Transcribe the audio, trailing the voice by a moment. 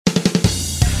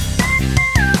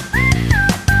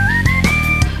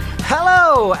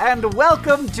Hello, and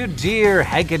welcome to Dear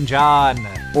Hank and John.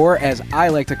 Or as I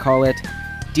like to call it,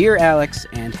 Dear Alex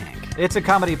and Hank. It's a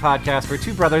comedy podcast where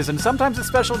two brothers and sometimes a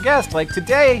special guest, like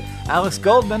today, Alex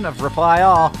Goldman of Reply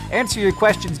All, answer your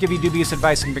questions, give you dubious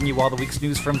advice, and bring you all the week's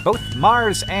news from both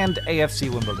Mars and AFC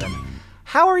Wimbledon.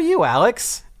 How are you,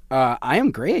 Alex? I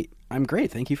am great. I'm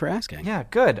great. Thank you for asking. Yeah,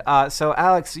 good. So,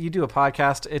 Alex, you do a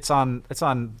podcast. It's on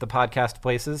the podcast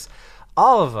places,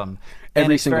 all of them.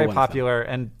 Every it's single very one popular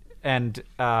and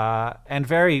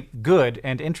very good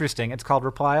and interesting. It's called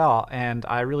Reply All, and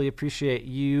I really appreciate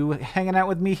you hanging out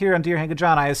with me here on Dear Hank and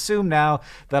John. I assume now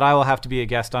that I will have to be a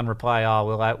guest on Reply All,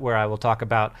 where I will talk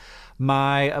about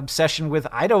my obsession with,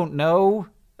 I don't know,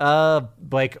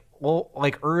 like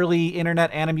early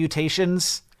internet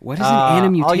animutations. What is an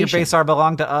animutation? All your base are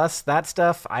belong to us. That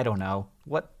stuff. I don't know.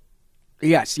 What?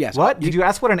 Yes. What? Did you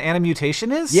ask what an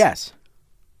animutation is? Yes.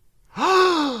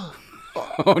 Oh,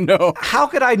 no. How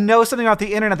could I know something about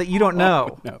the internet that you don't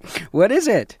know? No. What is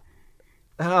it?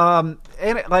 You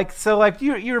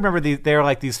remember they're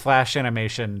like these flash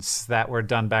animations that were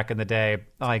done back in the day,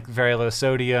 like Very Low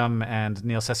Sodium and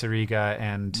Neil Cesariga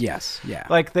and Yes, yeah.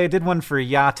 Like they did one for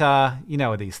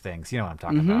Yata, these things. You know what I'm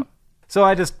talking about. So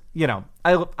I just,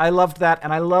 I loved that,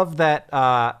 and I love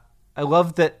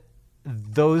that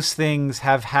those things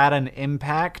have had an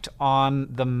impact on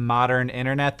the modern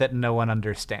internet that no one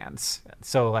understands.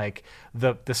 So like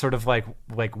the sort of like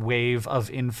wave of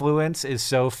influence is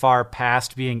so far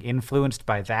past being influenced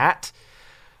by that.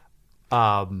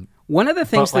 One of the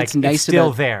things that's nice it's still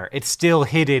about there. It's still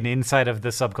hidden inside of the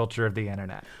subculture of the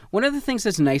internet. One of the things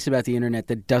that's nice about the internet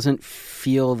that doesn't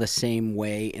feel the same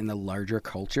way in the larger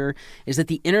culture is that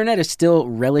the internet is still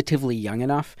relatively young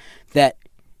enough that,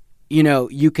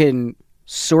 you can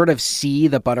sort of see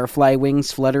the butterfly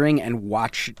wings fluttering and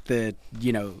watch the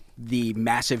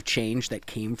massive change that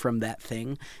came from that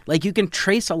thing. Like you can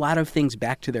trace a lot of things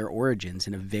back to their origins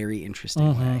in a very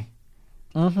interesting way.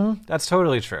 Mm-hmm. That's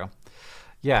totally true.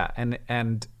 Yeah, and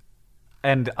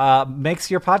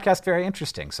makes your podcast very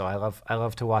interesting. So I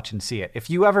love to watch and see it. If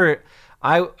you ever,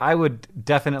 I would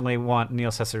definitely want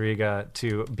Neil Cesariga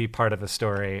to be part of a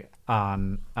story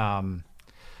on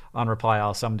Reply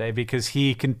All someday, because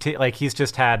he he's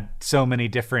just had so many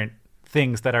different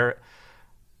things that are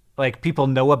like people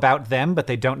know about them, but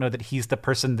they don't know that he's the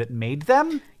person that made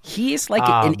them. He's like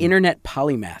an internet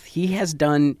polymath. He has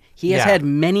had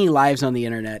many lives on the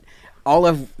internet. All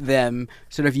of them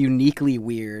sort of uniquely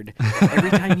weird. Every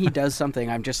time he does something,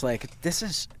 I'm just like, this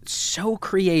is so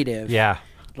creative. Yeah.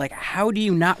 Like, how do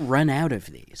you not run out of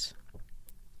these?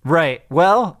 Right.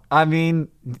 Well, I mean,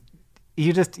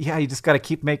 you just got to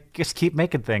keep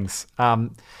making things.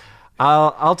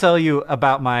 I'll tell you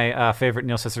about my favorite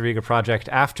Neil Cesariga project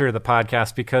after the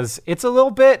podcast, because it's a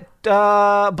little bit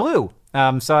blue.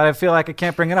 So I feel like I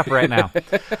can't bring it up right now.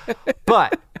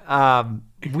 But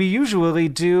we usually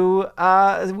do,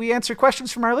 we answer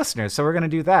questions from our listeners, so we're going to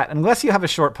do that, unless you have a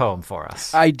short poem for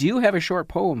us. I do have a short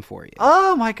poem for you.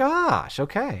 Oh, my gosh.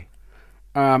 Okay.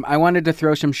 I wanted to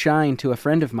throw some shine to a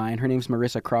friend of mine. Her name's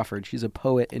Marissa Crawford. She's a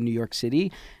poet in New York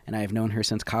City, and I have known her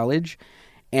since college.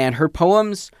 And her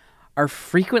poems are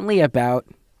frequently about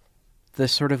the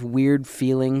sort of weird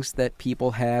feelings that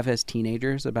people have as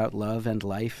teenagers about love and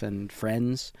life and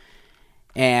friends.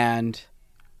 And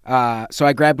so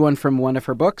I grabbed one from one of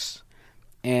her books,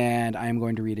 and I'm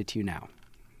going to read it to you now.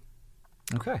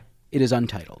 Okay. It is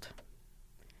untitled.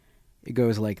 It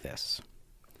goes like this.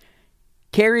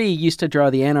 Carrie used to draw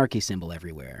the anarchy symbol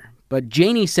everywhere, but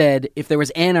Janie said if there was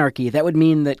anarchy, that would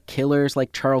mean that killers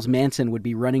like Charles Manson would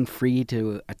be running free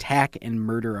to attack and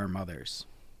murder our mothers.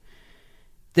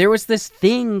 There was this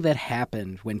thing that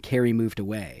happened when Carrie moved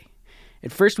away.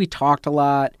 At first we talked a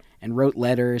lot and wrote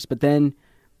letters, but then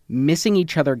missing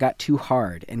each other got too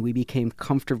hard, and we became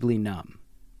comfortably numb.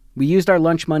 We used our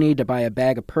lunch money to buy a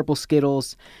bag of purple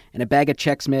Skittles and a bag of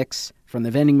Chex Mix from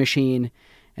the vending machine,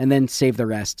 and then save the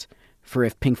rest for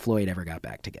if Pink Floyd ever got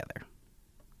back together.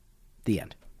 The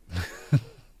end.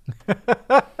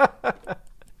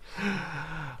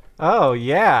 Oh,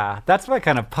 yeah. That's my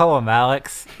kind of poem,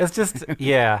 Alex. It's just,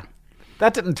 yeah.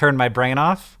 That didn't turn my brain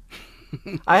off.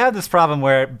 I have this problem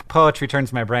where poetry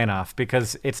turns my brain off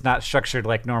because it's not structured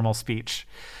like normal speech.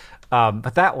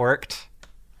 But that worked.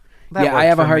 I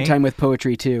have a hard time with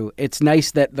poetry, too. It's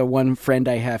nice that the one friend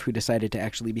I have who decided to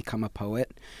actually become a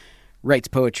poet writes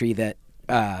poetry that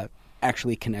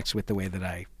actually connects with the way that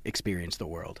I experience the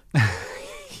world.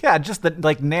 Yeah, just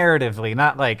narratively,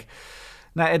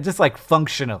 not just like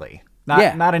functionally.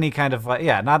 Not any kind of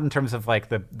not in terms of like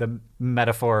the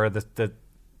metaphor or the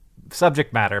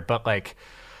subject matter, but like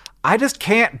I just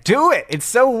can't do it. It's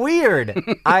so weird.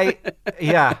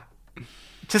 Yeah.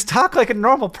 Just talk like a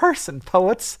normal person,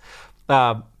 poets.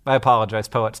 I apologize,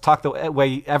 poets. Talk the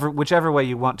way whichever way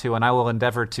you want to, and I will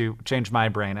endeavor to change my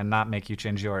brain and not make you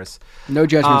change yours. No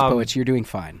judgments, poets. You're doing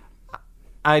fine.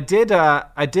 I did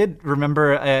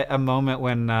remember a moment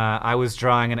when I was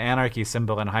drawing an anarchy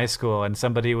symbol in high school, and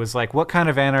somebody was like, "What kind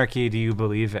of anarchy do you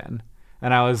believe in?"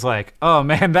 And I was like, "Oh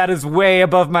man, that is way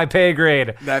above my pay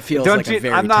grade." That feels like a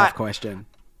very tough question.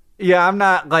 Yeah, I'm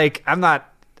not like I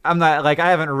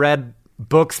haven't read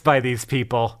books by these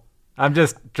people. I'm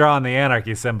just drawing the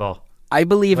anarchy symbol. I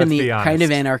believe in the honest. kind of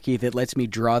anarchy that lets me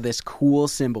draw this cool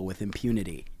symbol with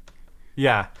impunity.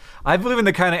 Yeah, I believe in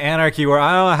the kind of anarchy where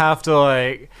I don't have to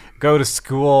like go to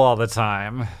school all the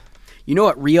time. You know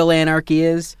what real anarchy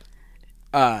is?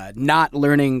 Not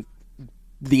learning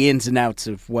the ins and outs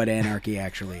of what anarchy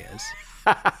actually is.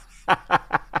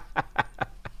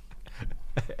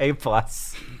 A+.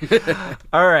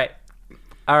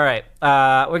 All right.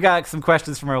 We got some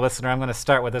questions from our listener. I'm going to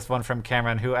start with this one from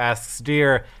Cameron, who asks,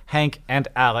 "Dear Hank and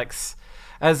Alex,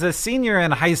 as a senior in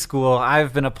high school,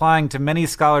 I've been applying to many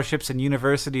scholarships and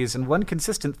universities, and one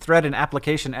consistent thread in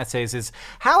application essays is,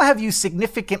 how have you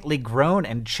significantly grown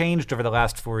and changed over the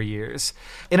last 4 years?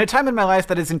 In a time in my life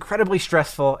that is incredibly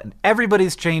stressful and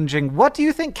everybody's changing, what do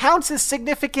you think counts as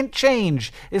significant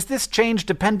change? Is this change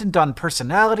dependent on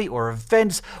personality or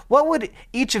events? What would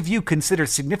each of you consider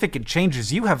significant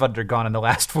changes you have undergone in the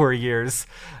last 4 years?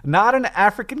 Not an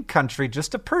African country,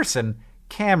 just a person.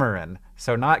 Cameron.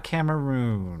 So not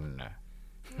Cameroon.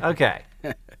 Okay.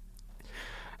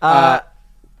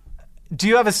 Do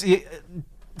you have a...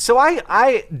 So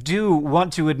I do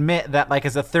want to admit that, like,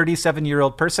 as a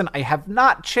 37-year-old person, I have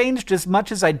not changed as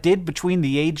much as I did between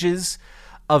the ages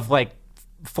of, like,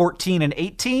 14 and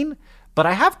 18, but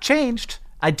I have changed.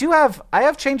 I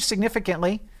have changed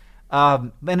significantly.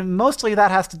 And mostly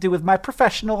that has to do with my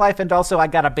professional life, and also I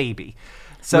got a baby.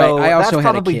 So right. I also that's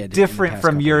had probably a kid different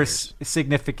from your years.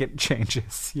 Significant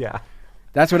changes. Yeah.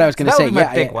 That's what I was going to say.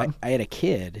 Yeah, one. I had a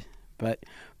kid, but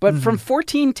from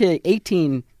 14 to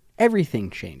 18, everything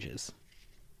changes.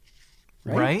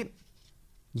 Right?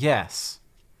 Yes.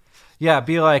 Yeah,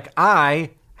 be like, I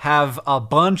have a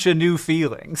bunch of new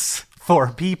feelings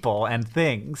for people and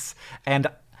things. And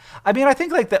I mean, I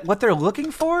think like that what they're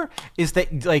looking for is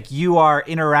that like you are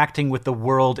interacting with the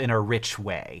world in a rich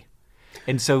way.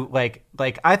 And so, like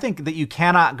I think that you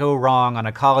cannot go wrong on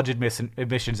a college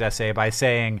admissions essay by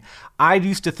saying, I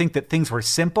used to think that things were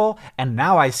simple, and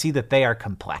now I see that they are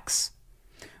complex.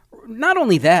 Not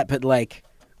only that, but like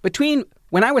between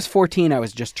when I was 14, I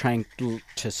was just trying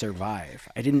to survive.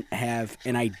 I didn't have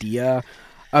an idea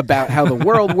about how the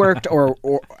world worked,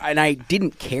 and I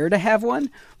didn't care to have one.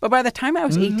 But by the time I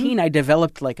was 18, I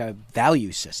developed like a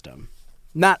value system.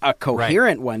 Not a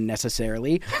coherent one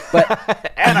necessarily,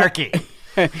 but anarchy.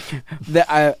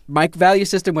 My value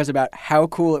system was about how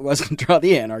cool it was to draw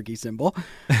the anarchy symbol.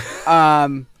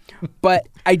 But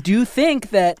I do think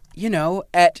that, you know,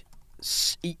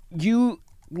 you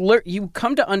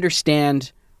come to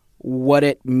understand what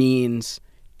it means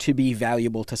to be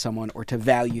valuable to someone or to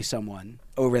value someone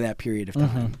over that period of time.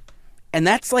 Mm-hmm. And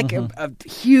that's like a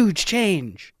huge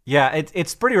change. Yeah,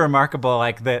 it's pretty remarkable,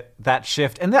 like that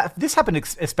shift. And this happened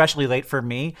especially late for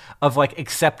me, of like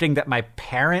accepting that my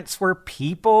parents were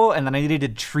people and then I needed to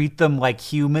treat them like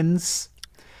humans.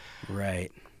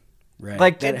 Right.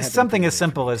 Like something as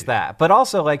simple as that. But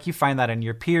also like you find that in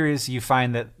your peers, you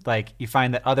find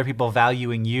that other people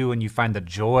valuing you, and you find the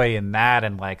joy in that,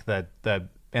 and like the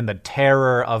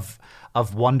terror of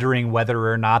wondering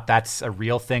whether or not that's a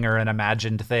real thing or an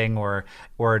imagined thing, or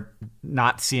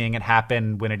not seeing it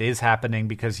happen when it is happening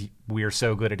because we are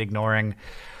so good at ignoring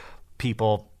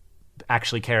people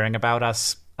actually caring about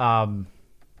us. I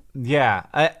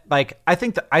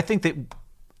think that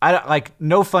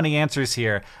no funny answers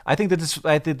here. I think that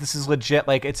this is legit.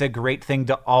 Like, it's a great thing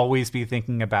to always be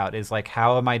thinking about, is like,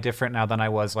 how am I different now than I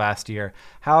was last year?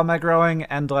 How am I growing?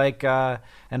 And like,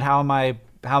 and how am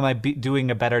I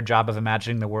doing a better job of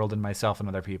imagining the world and myself and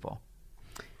other people?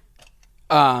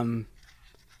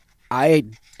 I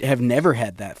have never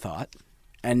had that thought,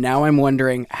 and now I'm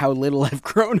wondering how little I've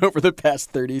grown over the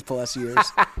past 30 plus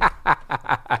years.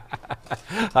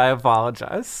 I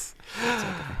apologize.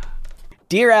 Okay.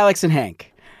 Dear Alex and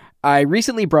Hank, I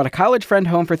recently brought a college friend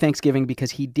home for Thanksgiving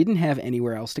because he didn't have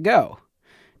anywhere else to go.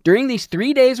 During these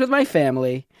 3 days with my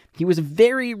family, he was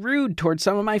very rude towards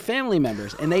some of my family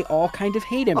members, and they all kind of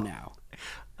hate him now.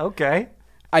 Okay.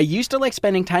 I used to like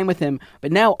spending time with him,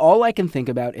 but now all I can think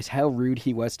about is how rude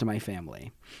he was to my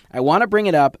family. I want to bring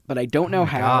it up, but I don't know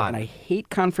how, and I hate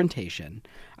confrontation.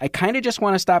 I kind of just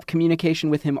want to stop communication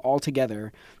with him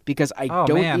altogether because I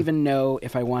don't even know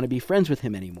if I want to be friends with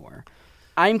him anymore.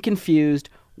 I'm confused.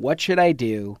 What should I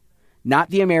do? Not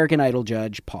the American Idol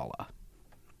judge, Paula.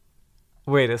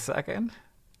 Wait a second.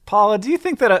 Paula, do you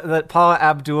think that Paula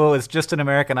Abdul is just an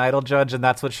American Idol judge and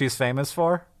that's what she's famous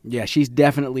for? Yeah, she's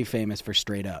definitely famous for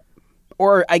Straight Up.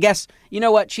 Or I guess, you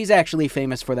know what? She's actually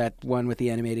famous for that one with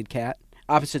the animated cat.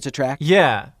 Opposites Attract.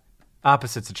 Yeah,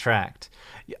 Opposites Attract.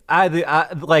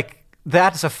 Like,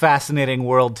 that's a fascinating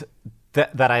world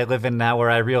that I live in now, where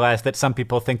I realize that some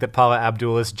people think that Paula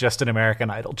Abdul is just an American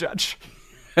Idol judge.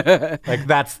 Like,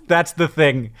 that's the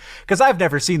thing. Because I've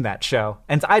never seen that show,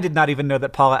 and I did not even know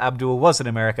that Paula Abdul was an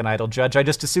American Idol judge. I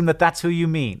just assumed that that's who you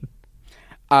mean.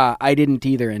 I didn't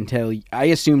either until I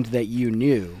assumed that you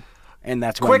knew, and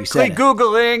that's why you said it. Quickly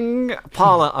Googling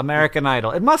Paula American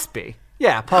Idol. It must be.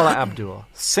 Yeah, Paula Abdul.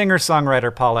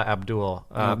 Singer-songwriter Paula Abdul,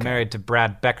 married to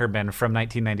Brad Beckerman from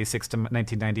 1996 to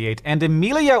 1998, and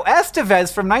Emilio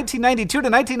Estevez from 1992 to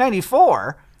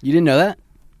 1994. You didn't know that?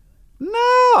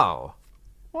 No.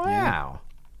 Wow. Yeah.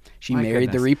 She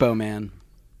married the Repo Man.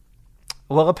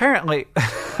 Well, apparently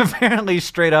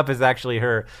Straight Up is actually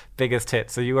her biggest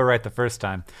hit, so you were right the first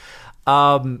time.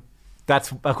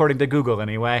 That's according to Google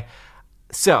anyway.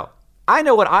 So, I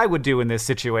know what I would do in this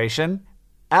situation.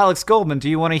 Alex Goldman, do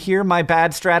you want to hear my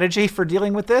bad strategy for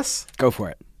dealing with this? Go for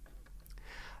it.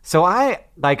 So I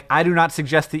do not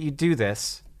suggest that you do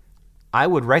this. I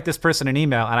would write this person an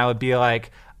email and I would be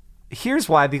like, here's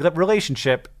why the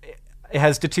relationship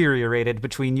has deteriorated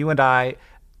between you and I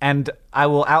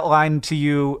will outline to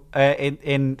you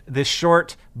in this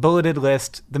short bulleted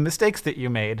list the mistakes that you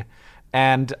made.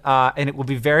 And it will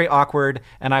be very awkward,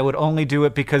 and I would only do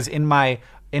it because in my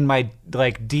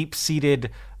like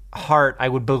deep-seated heart, I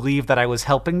would believe that I was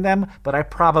helping them, but I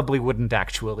probably wouldn't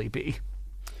actually be.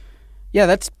 Yeah,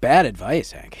 that's bad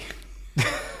advice, Hank.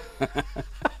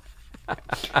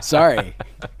 Sorry.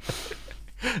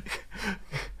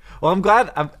 Well, I'm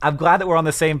glad that we're on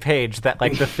the same page, that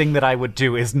like the thing that I would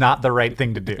do is not the right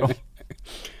thing to do.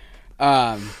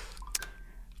 I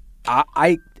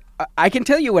can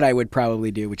tell you what I would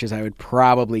probably do, which is I would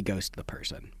probably ghost the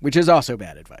person, which is also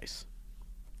bad advice.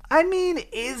 I mean,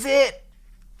 is it?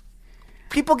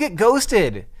 People get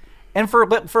ghosted, and for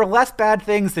less bad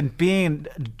things than being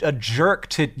a jerk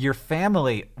to your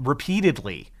family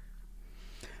repeatedly.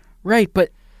 Right,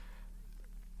 but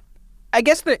I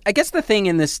guess the thing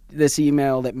in this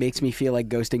email that makes me feel like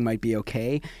ghosting might be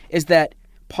okay is that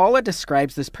Paula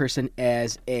describes this person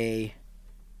as a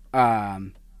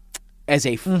college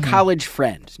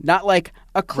friend, not like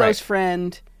a close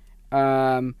friend,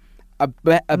 a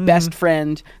best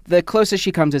friend. The closest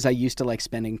she comes is I used to like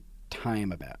spending time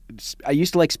with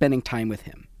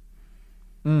him.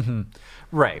 Mm-hmm.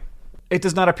 Right. It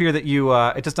does not appear that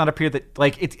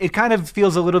it kind of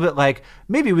feels a little bit like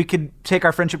maybe we could take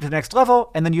our friendship to the next level,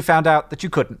 and then you found out that you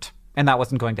couldn't, and that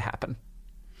wasn't going to happen.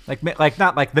 Like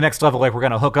not like the next level, like we're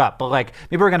going to hook up, but like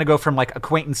maybe we're going to go from like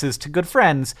acquaintances to good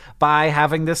friends by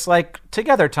having this like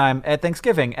together time at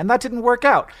Thanksgiving, and that didn't work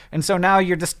out. And so now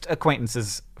you're just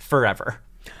acquaintances forever.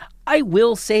 I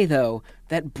will say, though,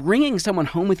 that bringing someone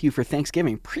home with you for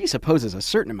Thanksgiving presupposes a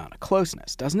certain amount of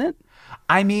closeness, doesn't it?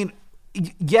 I mean,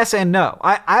 yes and no.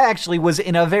 I actually was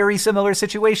in a very similar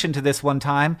situation to this one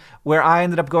time where I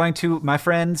ended up going to my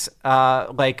friend's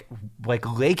like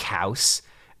lake house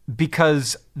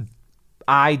because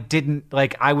I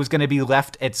was going to be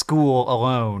left at school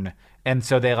alone. And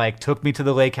so they like took me to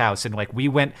the lake house, and like we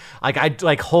went, like I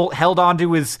like held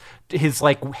onto his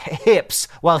like hips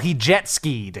while he jet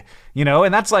skied, you know,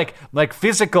 and that's like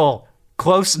physical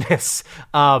closeness.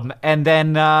 And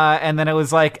then it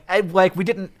was like we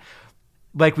did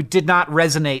not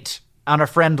resonate on a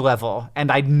friend level,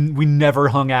 and we never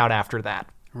hung out after that.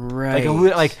 Right.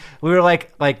 We were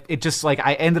like it just like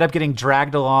I ended up getting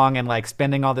dragged along and like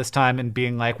spending all this time and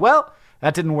being like, well,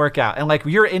 that didn't work out. And like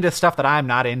you're into stuff that I'm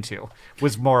not into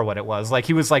was more what it was. Like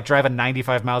he was like driving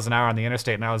 95 miles an hour on the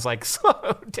interstate, and I was like,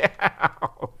 slow down.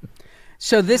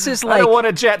 So this is like I don't want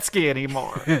to jet ski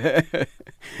anymore.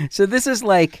 So this is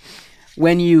like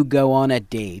when you go on a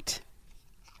date.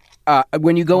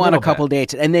 When you go on a couple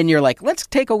dates, and then you're like, let's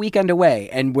take a weekend away.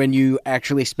 And when you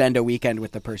actually spend a weekend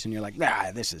with the person, you're like,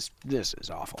 this is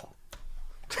awful.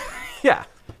 Yeah.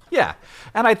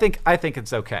 And I think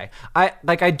it's okay.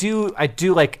 I do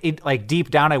like it, like deep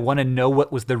down, I want to know what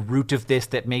was the root of this,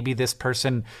 that maybe this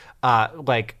person,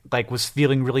 like was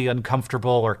feeling really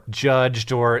uncomfortable or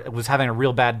judged or was having a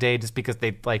real bad day just because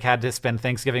they like had to spend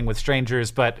Thanksgiving with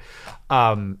strangers. But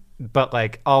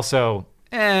like also,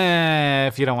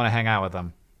 if you don't want to hang out with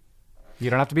them, you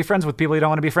don't have to be friends with people you don't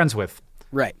want to be friends with.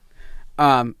 Right.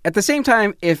 At the same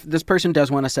time, if this person does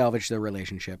want to salvage their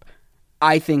relationship,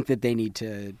 I think that they need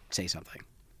to say something.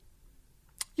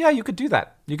 Yeah, you could do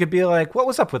that. You could be like, what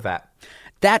was up with that?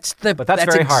 That's very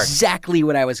hard. Exactly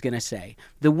what I was going to say.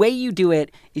 The way you do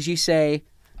it is you say,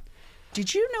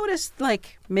 did you notice,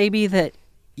 like, maybe that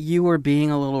you were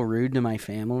being a little rude to my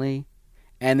family?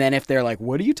 And then if they're like,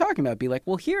 what are you talking about? Be like,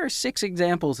 well, here are 6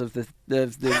 examples of the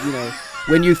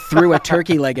when you threw a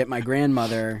turkey leg at my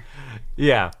grandmother.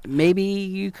 Yeah. Maybe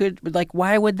you could, like,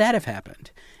 why would that have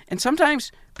happened? And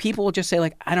sometimes people will just say,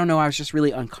 like, I don't know, I was just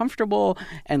really uncomfortable,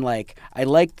 and, like, I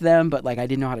liked them, but, like, I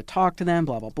didn't know how to talk to them,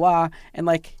 blah, blah, blah. And,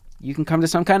 like, you can come to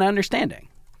some kind of understanding.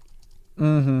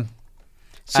 Mm-hmm.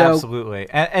 So, absolutely.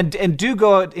 And do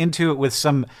go into it with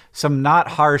some not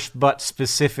harsh but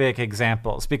specific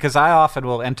examples, because I often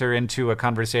will enter into a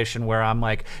conversation where I'm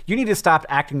like, you need to stop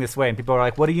acting this way. And people are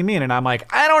like, what do you mean? And I'm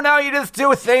like, I don't know. You just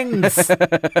do things. And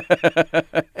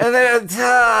then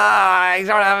I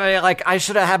don't have, like, I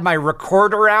should have had my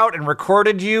recorder out and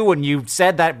recorded you when you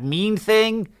said that mean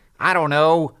thing. I don't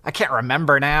know. I can't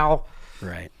remember now.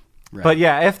 Right. But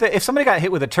yeah, if somebody got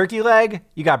hit with a turkey leg,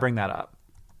 you got to bring that up.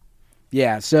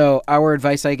 Yeah, so our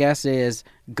advice, I guess, is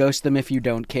ghost them if you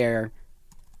don't care.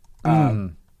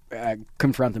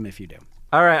 Confront them if you do.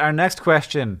 All right, our next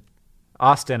question.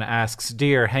 Austin asks,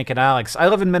 Dear Hank and Alex, I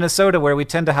live in Minnesota where we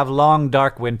tend to have long,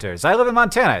 dark winters. I live in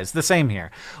Montana. It's the same here.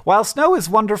 While snow is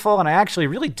wonderful and I actually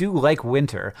really do like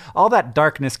winter, all that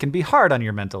darkness can be hard on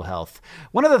your mental health.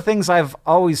 One of the things I've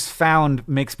always found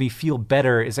makes me feel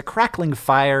better is a crackling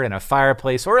fire in a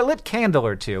fireplace or a lit candle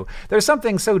or two. There's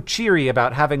something so cheery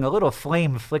about having a little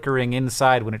flame flickering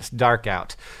inside when it's dark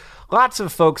out. Lots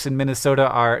of folks in Minnesota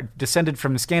are descended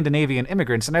from Scandinavian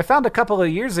immigrants, and I found a couple of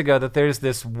years ago that there's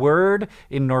this word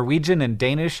in Norwegian and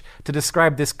Danish to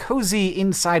describe this cozy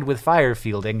inside with fire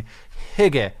feeling,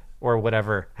 hygge, or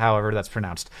whatever, however that's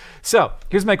pronounced. So,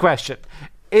 here's my question.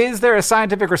 Is there a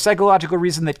scientific or psychological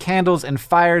reason that candles and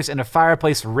fires in a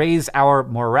fireplace raise our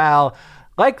morale?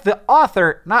 Like the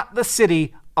author, not the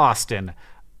city, Austin.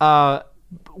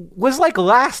 Was like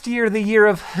last year the year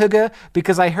of hygge?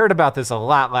 Because I heard about this a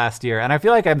lot last year, and I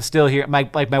feel like I'm still here. My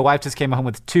wife just came home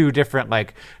with 2 different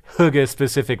like hygge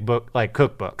specific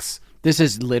cookbooks. This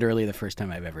is literally the first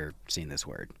time I've ever seen this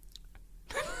word.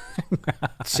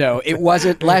 So it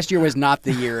wasn't. Last year was not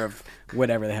the year of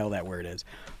whatever the hell that word is.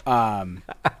 Where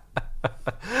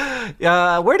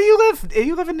do you live? Do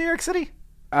you live in New York City?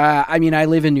 I mean, I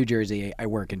live in New Jersey. I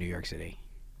work in New York City.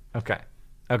 Okay.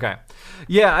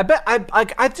 Yeah, I bet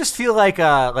I just feel like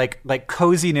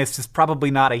coziness is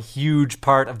probably not a huge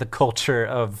part of the culture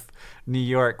of New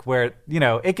York, where, you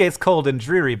know, it gets cold and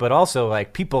dreary, but also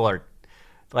like people are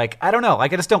like, I don't know,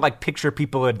 like I just don't like picture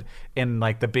people in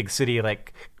like the big city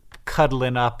like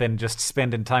cuddling up and just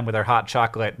spending time with their hot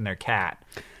chocolate and their cat.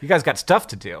 You guys got stuff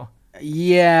to do.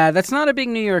 Yeah, that's not a big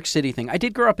New York City thing. I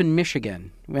did grow up in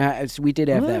Michigan. We did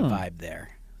have that vibe there.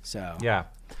 So yeah.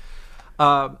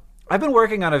 I've been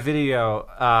working on a video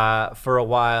for a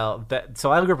while. So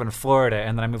I grew up in Florida,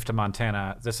 and then I moved to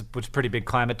Montana. There's a pretty big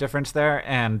climate difference there,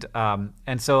 and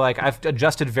so like I've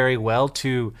adjusted very well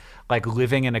to like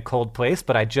living in a cold place.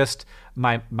 But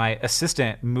my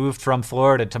assistant moved from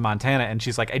Florida to Montana, and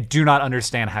she's like, I do not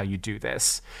understand how you do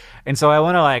this. And so I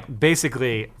want to like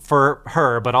basically for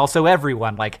her, but also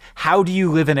everyone, like, how do you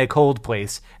live in a cold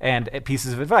place, and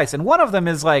pieces of advice. And one of them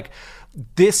is like,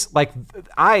 this, like,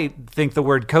 I think the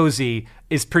word cozy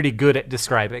is pretty good at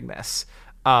describing this,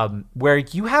 where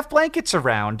you have blankets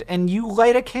around and you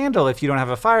light a candle if you don't have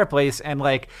a fireplace, and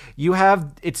like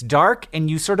it's dark and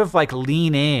you sort of like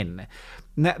lean in.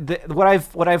 What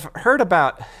I've heard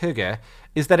about hygge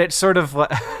is that it's sort of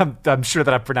I'm sure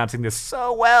that I'm pronouncing this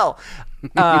so well.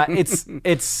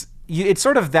 It's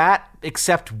sort of that,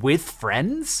 except with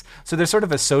friends. So there's sort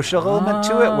of a social element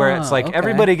to it, where it's like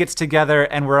everybody gets together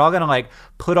and we're all gonna like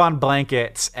put on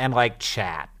blankets and like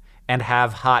chat and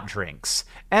have hot drinks.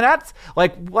 And that's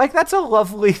like that's a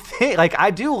lovely thing. Like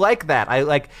I do like that. I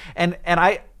like and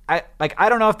I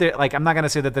don't know if there, like, I'm not going to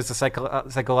say that there's a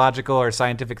psychological or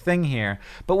scientific thing here,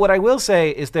 but what I will say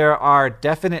is there are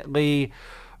definitely,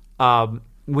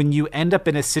 when you end up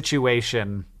in a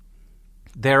situation,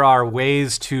 there are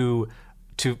ways to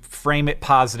frame it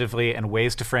positively and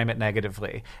ways to frame it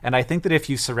negatively. And I think that if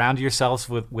you surround yourselves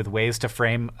with ways to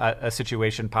frame a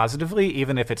situation positively,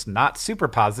 even if it's not super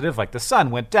positive, like the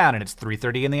sun went down and it's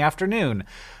 3:30 in the afternoon,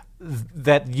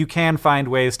 that you can find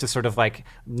ways to sort of like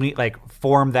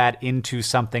form that into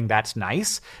something that's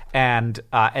nice, and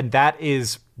that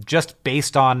is just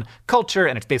based on culture,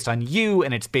 and it's based on you,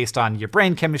 and it's based on your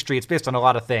brain chemistry, it's based on a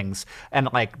lot of things, and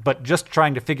but just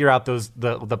trying to figure out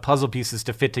the puzzle pieces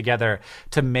to fit together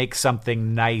to make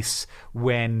something nice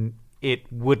when it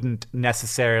wouldn't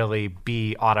necessarily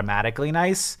be automatically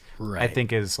nice. Right. I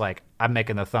think is I'm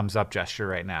making the thumbs up gesture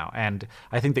right now, and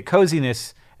I think that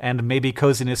coziness and maybe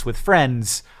coziness with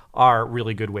friends are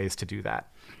really good ways to do that.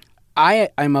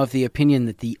 I'm of the opinion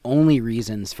that the only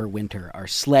reasons for winter are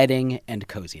sledding and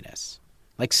coziness.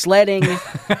 Like sledding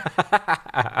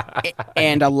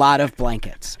and a lot of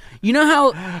blankets. You know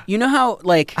how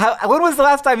when was the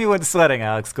last time you went sledding,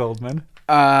 Alex Goldman?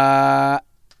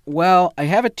 Well, I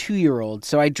have a 2-year-old,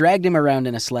 so I dragged him around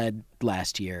in a sled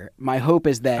last year. My hope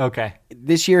is that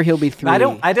this year he'll be 3.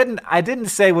 I didn't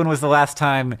say when was the last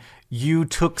time you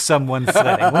took someone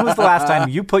sledding. When was the last time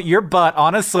you put your butt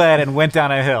on a sled and went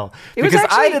down a hill? Because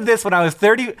I did this when I was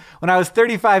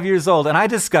 35 years old, and I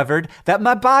discovered that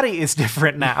my body is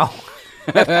different now.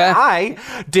 I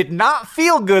did not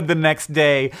feel good the next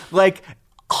day,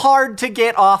 hard to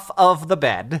get off of the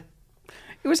bed.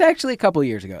 It was actually a couple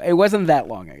years ago. It wasn't that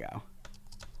long ago.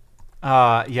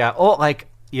 Yeah. Oh,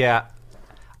 yeah.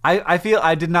 I feel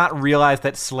I did not realize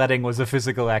that sledding was a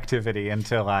physical activity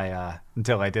until I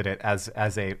did it as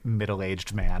a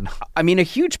middle-aged man. I mean, a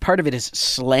huge part of it is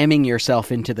slamming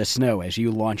yourself into the snow as you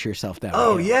launch yourself down.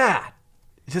 Oh yeah,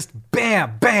 just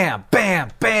bam, bam, bam,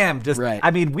 bam. Just right.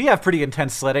 I mean, we have pretty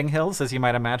intense sledding hills, as you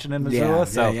might imagine in Missoula.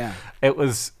 So it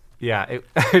was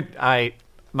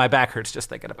my back hurts just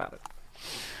thinking about it.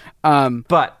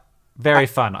 But very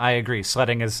fun. I agree.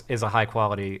 Sledding is a high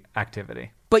quality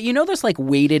activity. But there's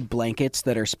weighted blankets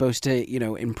that are supposed to,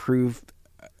 improve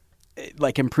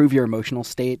your emotional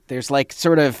state. There's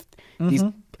sort of these.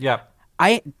 Yeah.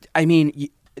 I mean,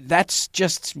 that's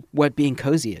just what being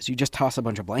cozy is. You just toss a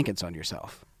bunch of blankets on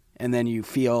yourself, and then you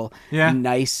feel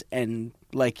nice and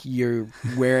like you're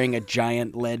wearing a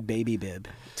giant lead baby bib.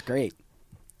 It's great.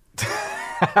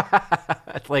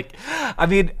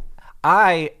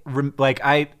 I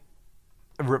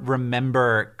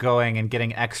remember going and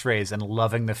getting x-rays and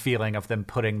loving the feeling of them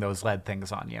putting those lead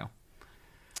things on you.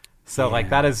 So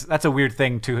that's a weird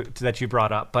thing that you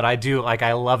brought up, but I do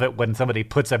I love it when somebody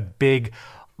puts a big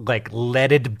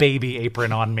leaded baby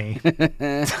apron on me.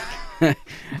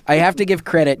 I have to give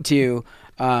credit to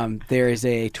there is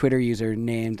a Twitter user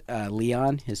named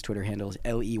Leon. His Twitter handle is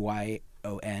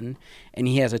Leyon, and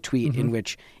he has a tweet in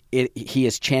which he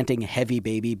is chanting heavy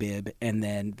baby bib, and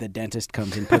then the dentist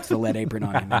comes and puts the lead apron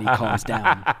on him, and he calms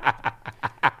down.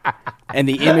 And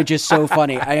the image is so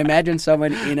funny. I imagine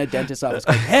someone in a dentist's office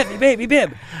going, heavy baby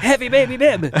bib, heavy baby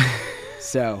bib.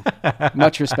 So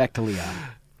much respect to Leon.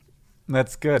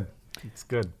 That's good. It's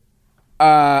good.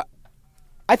 I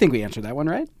think we answered that one,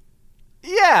 right?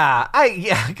 Yeah,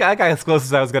 I got as close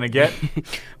as I was going to get.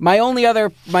 My only other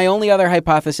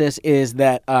hypothesis is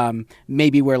that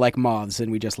maybe we're like moths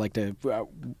and we just like to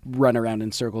run around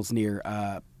in circles near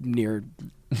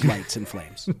lights and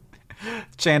flames.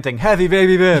 Chanting heavy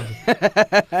baby bib.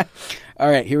 All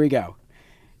right, here we go.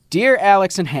 Dear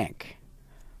Alex and Hank,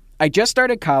 I just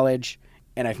started college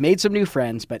and I've made some new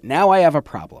friends, but now I have a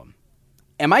problem.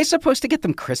 Am I supposed to get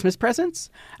them Christmas presents?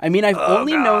 I mean, I've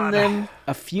only known them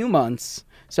a few months,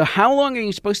 so how long are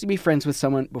you supposed to be friends with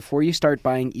someone before you start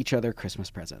buying each other Christmas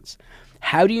presents?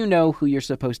 How do you know who you're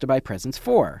supposed to buy presents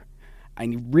for?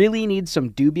 I really need some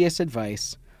dubious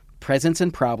advice. Presents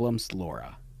and problems,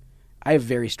 Laura. I have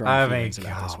very strong feelings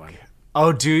about this one.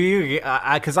 Oh, do you?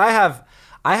 Because I have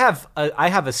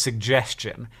a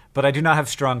suggestion, but I do not have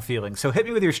strong feelings. So hit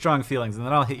me with your strong feelings, and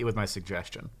then I'll hit you with my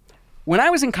suggestion. When I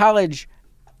was in college,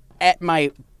 at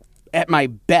my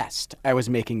best, I was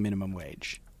making minimum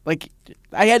wage.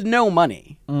 I had no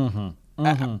money. I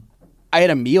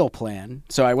had a meal plan,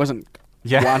 so I wasn't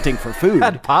wanting for food. I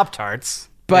had Pop-Tarts.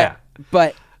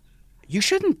 But you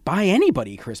shouldn't buy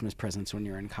anybody Christmas presents when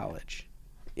you're in college.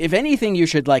 If anything, you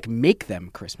should make them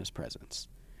Christmas presents.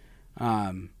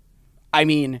 I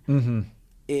mean,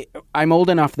 I'm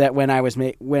old enough that when I was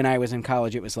in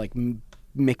college, it was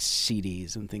mixed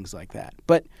CDs and things like that.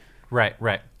 But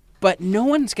right. But no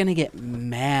one's going to get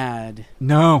mad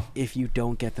if you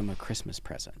don't get them a Christmas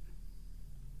present.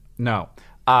 No.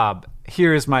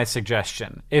 Here is my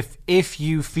suggestion. If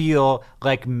you feel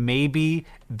like maybe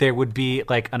there would be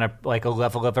a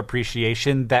level of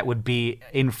appreciation that would be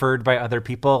inferred by other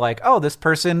people, oh, this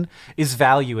person is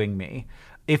valuing me.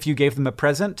 If you gave them a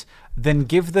present, then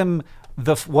give them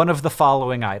one of the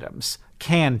following items: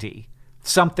 candy,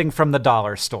 something from the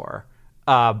dollar store.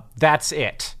 That's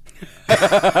it.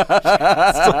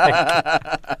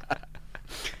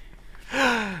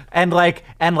 And like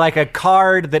a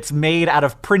card that's made out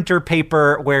of printer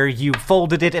paper where you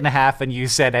folded it in half and you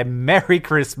said, "A Merry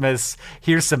Christmas,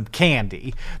 here's some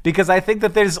candy." Because I think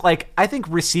that I think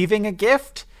receiving a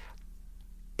gift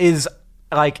is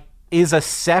a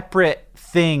separate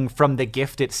thing from the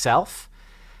gift itself.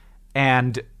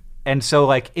 And so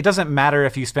like it doesn't matter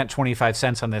if you spent 25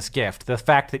 cents on this gift. The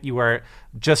fact that you are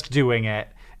just doing it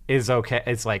is okay.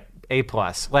 It's like A+.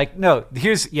 Like, no,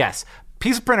 yes.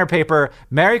 Piece of printer paper,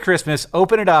 Merry Christmas,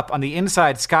 open it up, on the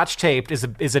inside scotch taped is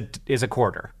a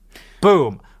quarter.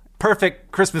 Boom.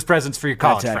 Perfect Christmas presents for your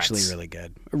college friends. That's actually really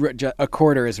good. A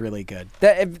quarter is really good.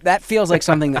 That feels like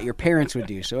something that your parents would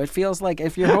do. So it feels like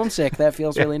if you're homesick, that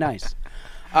feels really nice.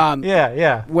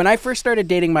 Yeah. When I first started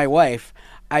dating my wife,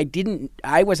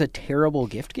 I was a terrible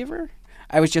gift giver.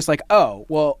 I was just like, oh,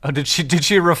 well. Oh, did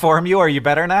she reform you? Are you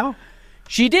better now?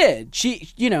 She did.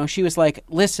 She was like,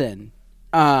 listen,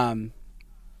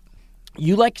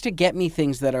 you like to get me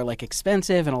things that are like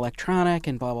expensive and electronic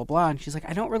and blah, blah, blah. And she's like,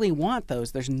 I don't really want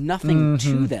those. There's nothing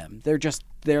to them. They're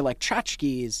like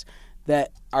tchotchkes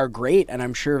that are great and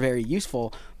I'm sure very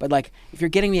useful. But like, if you're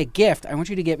getting me a gift, I want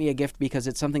you to get me a gift because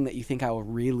it's something that you think I will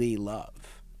really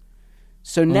love.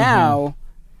 So now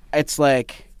it's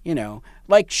like,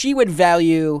 like she would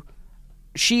value,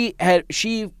 she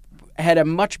had a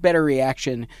much better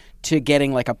reaction to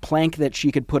getting like a plank that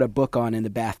she could put a book on in the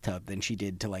bathtub than she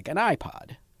did to like an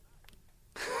iPod.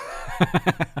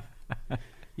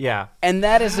 Yeah. And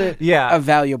that is a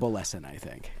valuable lesson, I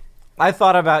think. I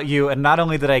thought about you, and not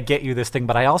only did I get you this thing,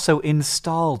 but I also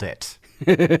installed it.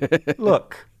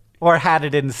 Look. Or had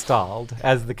it installed,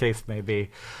 as the case may be.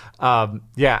 I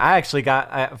actually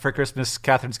got, for Christmas,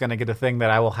 Catherine's going to get a thing that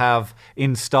I will have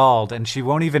installed, and she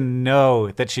won't even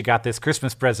know that she got this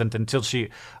Christmas present until she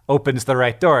opens the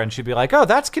right door, and she'd be like, oh,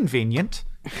 that's convenient.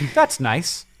 That's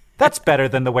nice. That's better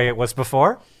than the way it was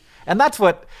before. And that's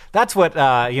what your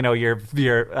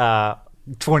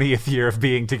 20th year of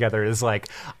being together is like.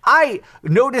 I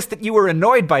noticed that you were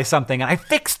annoyed by something, and I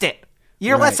fixed it.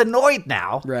 You're less annoyed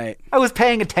now. Right. I was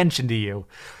paying attention to you.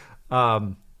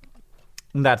 And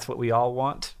that's what we all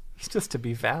want. It's just to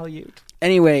be valued.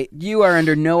 Anyway, you are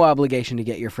under no obligation to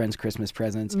get your friends Christmas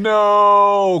presents.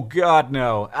 No, God,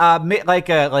 no. Like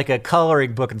a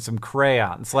coloring book and some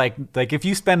crayons. Like if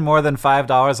you spend more than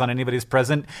 $5 on anybody's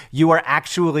present, you are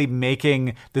actually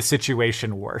making the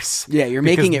situation worse. Yeah, you're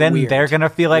making it weird. Because then they're going to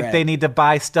feel like they need to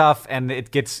buy stuff, and it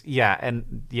gets,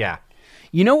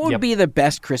 You know what would be the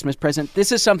best Christmas present?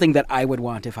 This is something that I would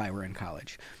want if I were in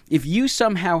college. If you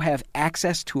somehow have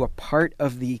access to a part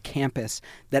of the campus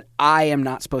that I am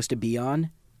not supposed to be on,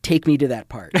 take me to that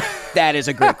part. That is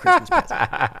a great Christmas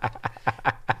present.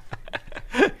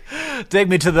 Take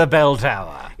me to the bell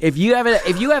tower. If you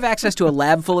have access to a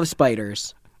lab full of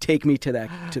spiders, take me to that.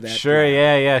 Sure,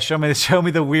 yeah. Show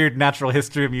me the weird natural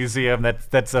history museum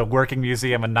that's a working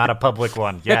museum and not a public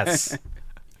one. Yes.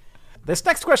 This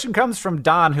next question comes from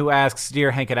Don, who asks,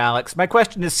 Dear Hank and Alex, my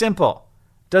question is simple.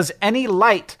 Does any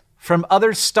light from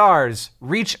other stars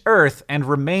reach Earth and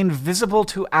remain visible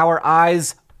to our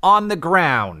eyes on the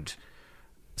ground?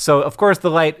 So, of course, the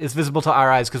light is visible to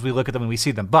our eyes because we look at them and we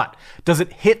see them. But does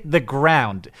it hit the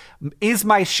ground? Is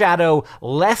my shadow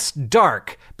less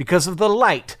dark because of the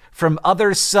light from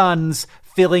other suns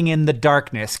filling in the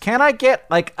darkness? Can I get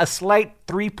like a slight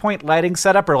 3-point lighting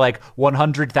setup, or like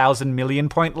 100,000 million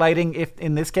point lighting if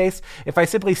in this case, if I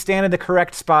simply stand in the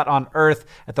correct spot on Earth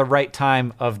at the right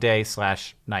time of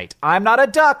day/night? I'm not a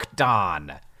duck,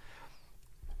 Don.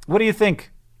 What do you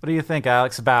think? What do you think,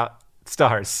 Alex, about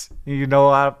stars? You know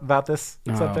a lot about this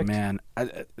subject? Oh man,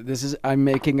 I'm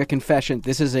making a confession.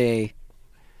 This is a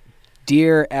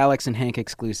Dear Alex and Hank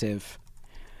exclusive.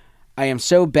 I am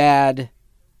so bad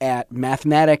at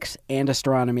mathematics and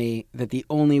astronomy that the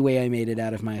only way I made it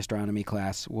out of my astronomy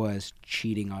class was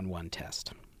cheating on one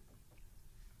test.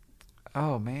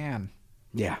 Oh man.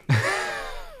 Yeah.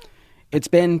 It's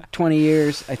been 20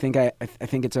 years. I think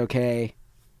it's okay.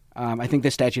 I think the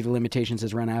statute of limitations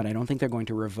has run out. I don't think they're going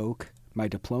to revoke my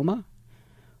diploma,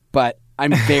 but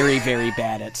I'm very, very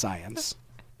bad at science.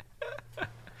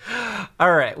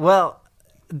 All right. Well,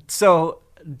 so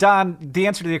Don, the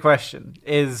answer to the question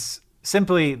is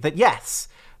simply that yes,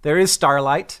 there is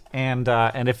starlight, and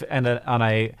on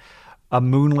a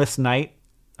moonless night,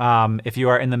 if you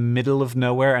are in the middle of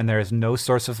nowhere and there is no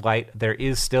source of light, there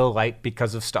is still light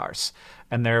because of stars,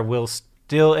 and there will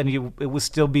still, it will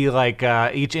still be like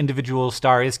each individual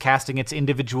star is casting its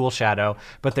individual shadow,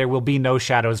 but there will be no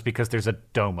shadows because there's a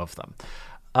dome of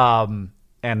them,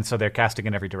 and so they're casting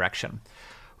in every direction.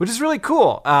 which is really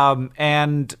cool.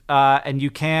 And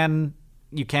you can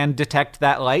detect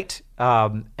that light.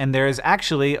 And there is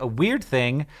actually a weird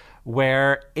thing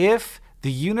where if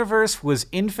the universe was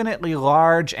infinitely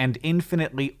large and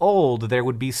infinitely old, there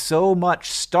would be so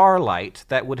much starlight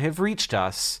that would have reached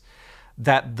us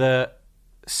that the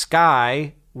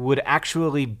sky would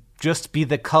actually just be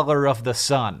the color of the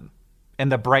sun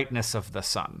and the brightness of the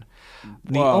sun.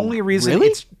 The only reason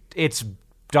it's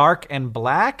dark and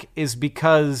black is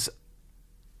because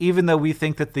even though we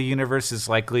think that the universe is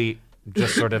likely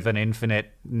just sort of an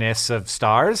infiniteness of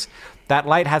stars, that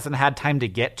light hasn't had time to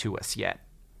get to us yet.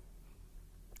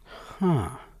 Huh.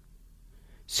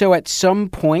 So at some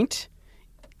point,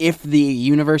 if the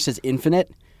universe is infinite,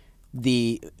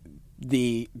 there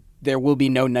will be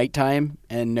no nighttime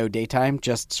and no daytime,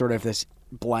 just sort of this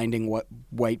blinding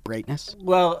white brightness?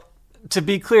 Well, to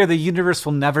be clear, the universe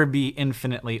will never be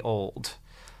infinitely old.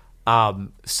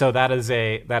 So that is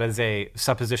a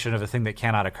supposition of a thing that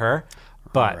cannot occur.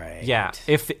 But yeah,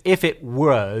 if it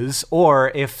was, or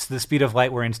if the speed of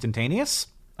light were instantaneous,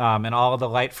 and all of the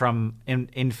light from an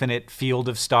infinite field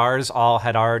of stars all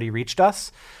had already reached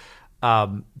us,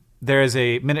 there is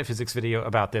a Minute Physics video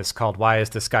about this called "Why Is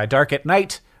the Sky Dark at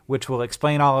Night?" which will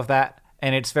explain all of that,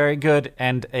 and it's very good,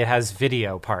 and it has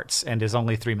video parts and is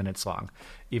only 3 minutes long,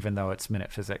 even though it's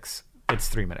Minute Physics. It's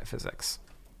 3-minute physics.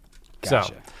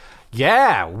 Gotcha. So,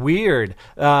 yeah, weird.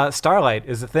 Starlight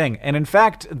is a thing. And in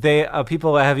fact,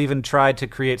 people have even tried to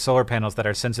create solar panels that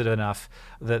are sensitive enough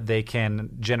that they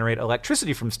can generate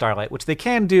electricity from starlight, which they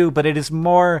can do, but it is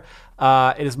more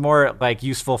like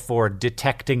useful for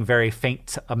detecting very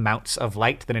faint amounts of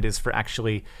light than it is for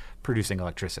actually producing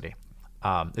electricity.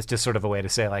 It's just sort of a way to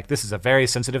say, like, this is a very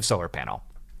sensitive solar panel.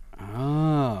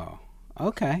 Oh,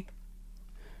 okay.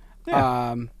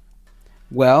 Yeah.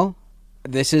 Well,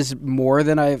 this is more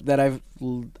than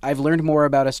I've learned more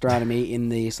about astronomy in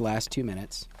these last 2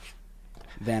 minutes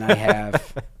than I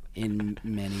have in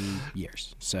many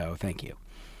years. So thank you.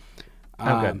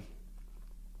 Good.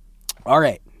 All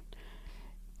right.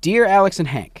 Dear Alex and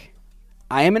Hank,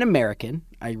 I am an American.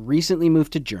 I recently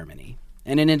moved to Germany.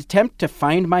 And in an attempt to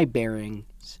find my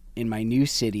bearings in my new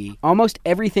city, almost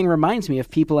everything reminds me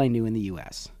of people I knew in the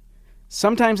U.S.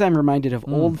 Sometimes I'm reminded of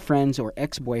old friends or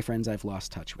ex-boyfriends I've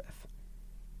lost touch with.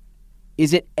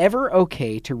 Is it ever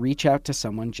okay to reach out to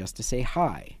someone just to say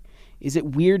hi? Is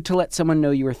it weird to let someone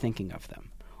know you are thinking of them?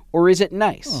 Or is it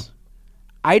nice?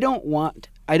 I don't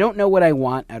know what I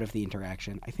want out of the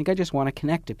interaction. I think I just want to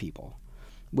connect to people.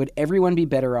 Would everyone be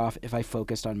better off if I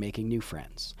focused on making new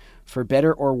friends? For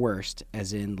better or worst,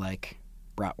 as in, like,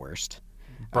 bratwurst.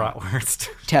 Bratwurst.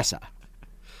 Tessa.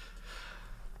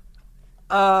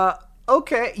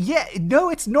 Okay. Yeah, no,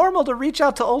 it's normal to reach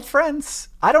out to old friends.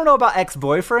 I don't know about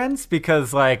ex-boyfriends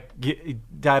because, like,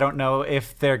 I don't know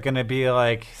if they're going to be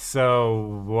like,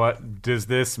 so what does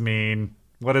this mean?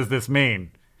 What does this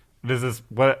mean?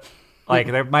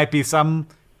 There might be some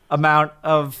amount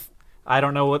of, I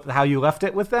don't know how you left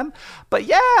it with them. But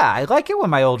yeah, I like it when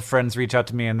my old friends reach out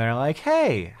to me and they're like,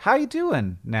 hey, how you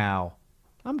doing now?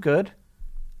 I'm good.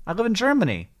 I live in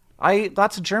Germany. I eat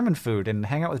lots of German food and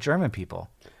hang out with German people.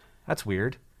 That's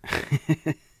weird.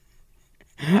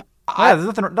 There's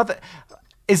nothing.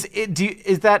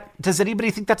 Does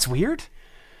anybody think that's weird?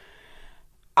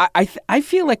 I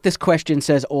feel like this question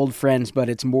says old friends, but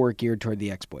it's more geared toward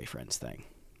the ex-boyfriends thing.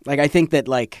 Like, I think that,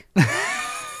 like...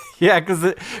 Yeah,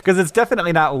 because it's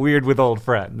definitely not weird with old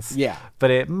friends. Yeah.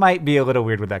 But it might be a little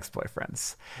weird with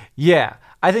ex-boyfriends. Yeah,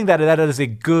 I think that is a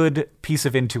good piece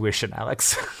of intuition,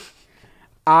 Alex.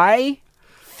 I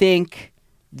think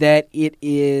that it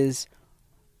is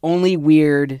only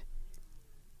weird.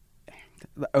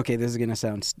 Okay, this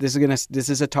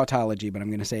is a tautology, but I'm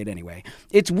going to say it anyway.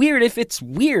 It's weird if it's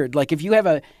weird. Like, if you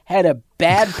have had a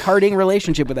bad parting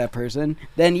relationship with that person,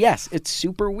 then yes, it's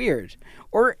super weird.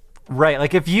 Or right,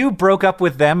 like if you broke up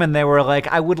with them and they were like,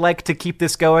 I would like to keep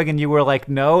this going, and you were like,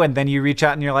 no, and then you reach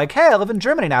out and you're like, hey, I live in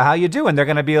Germany now, how you doing? They're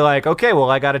going to be like, okay, well,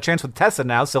 I got a chance with Tessa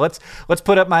now, so let's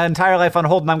put up my entire life on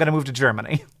hold and I'm going to move to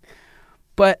Germany.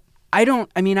 But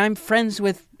I'm friends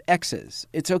with exes.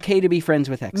 It's okay to be friends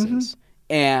with exes. Mm-hmm.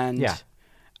 And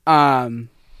yeah.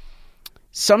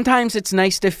 Sometimes it's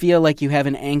nice to feel like you have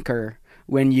an anchor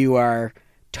when you are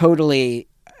totally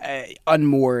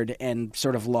unmoored and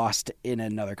sort of lost in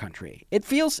another country.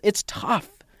 It's tough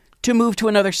to move to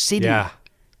another city,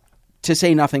 to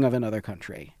say nothing of another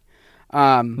country.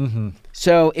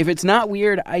 So if it's not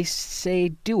weird, I say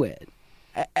do it.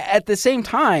 At the same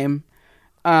time,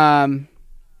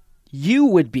 you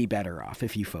would be better off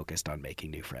if you focused on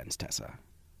making new friends, Tessa.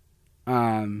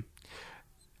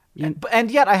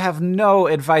 And yet I have no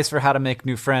advice for how to make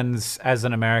new friends as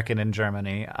an American in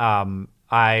Germany.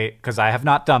 Because I have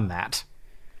not done that.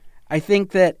 I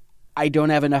think that I don't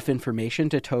have enough information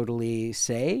to totally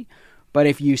say, but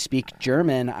if you speak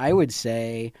German, I would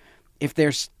say if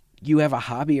you have a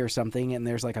hobby or something and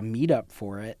there's like a meetup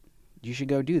for it, you should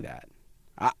go do that.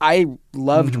 I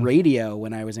loved radio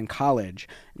when I was in college.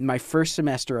 In my first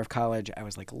semester of college, I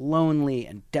was like lonely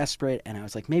and desperate, and I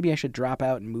was like, maybe I should drop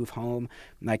out and move home.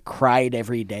 And I cried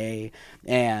every day.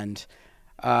 And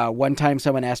one time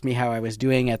someone asked me how I was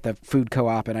doing at the food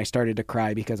co-op, and I started to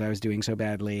cry because I was doing so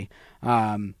badly.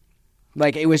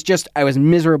 It was just, I was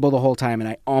miserable the whole time, and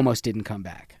I almost didn't come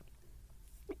back.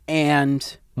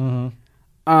 And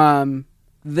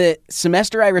the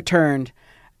semester I returned,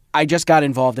 I just got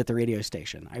involved at the radio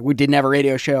station. I didn't have a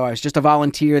radio show. I was just a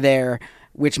volunteer there,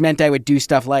 which meant I would do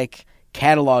stuff like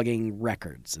cataloging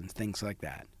records and things like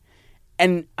that.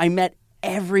 And I met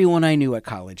everyone I knew at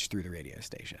college through the radio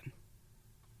station.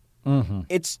 Mm-hmm.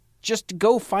 It's just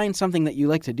go find something that you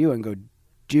like to do and go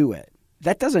do it.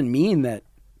 That doesn't mean that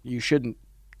you shouldn't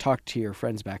talk to your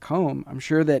friends back home. I'm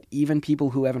sure that even people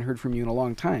who haven't heard from you in a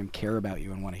long time care about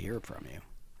you and want to hear from you.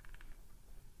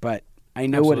 But I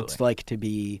know what it's like to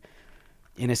be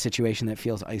in a situation that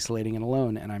feels isolating and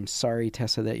alone, and I'm sorry,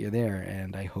 Tessa, that you're there,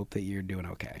 and I hope that you're doing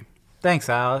okay. Thanks,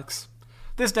 Alex.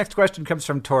 This next question comes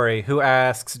from Tori, who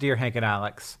asks, Dear Hank and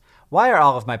Alex, why are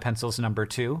all of my pencils number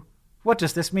 2? What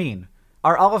does this mean?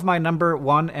 Are all of my number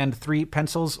 1 and 3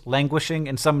 pencils languishing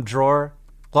in some drawer,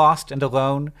 lost and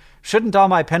alone? Shouldn't all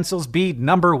my pencils be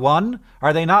number 1?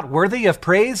 Are they not worthy of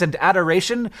praise and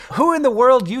adoration? Who in the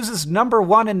world uses number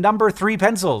 1 and number 3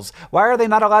 pencils? Why are they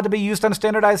not allowed to be used on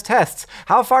standardized tests?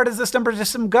 How far does this number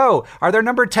system go? Are there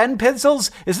number 10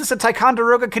 pencils? Is this a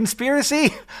Ticonderoga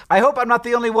conspiracy? I hope I'm not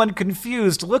the only one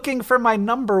confused, looking for my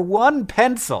number 1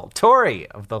 pencil. Tori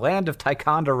of the land of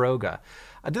Ticonderoga.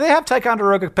 Do they have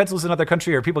Ticonderoga pencils in other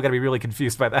countries, or are people going to be really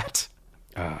confused by that?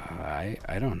 I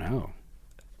don't know.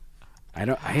 I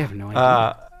have no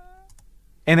idea.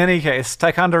 In any case,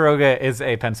 Ticonderoga is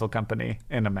a pencil company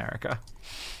in America.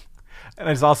 And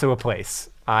it's also a place.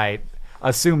 I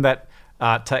assume that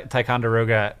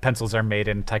Ticonderoga pencils are made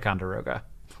in Ticonderoga,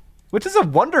 which is a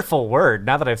wonderful word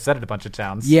now that I've said it a bunch of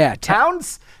times. Yeah.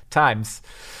 Times.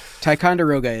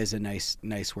 Ticonderoga is a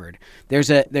nice word.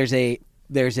 There's a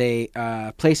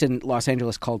place in Los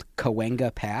Angeles called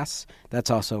Cahuenga Pass. That's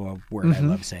also a word I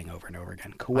love saying over and over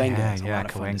again. Cahuenga is a lot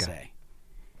of fun to say.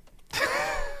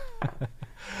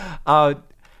 I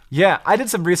did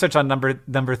some research on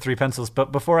number 3 pencils,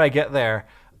 but before I get there,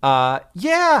 that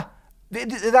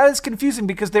is confusing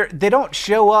because they don't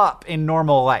show up in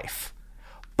normal life.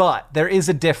 But there is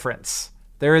a difference.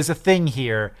 There is a thing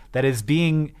here that is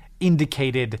being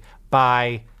indicated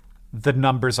by the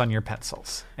numbers on your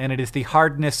pencils, and it is the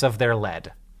hardness of their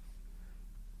lead.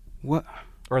 What?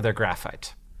 Or their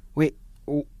graphite. Wait,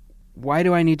 why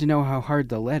do I need to know how hard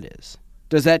the lead is?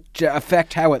 Does that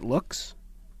affect how it looks?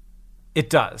 It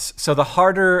does. So the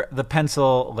harder the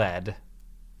pencil lead,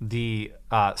 the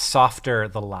softer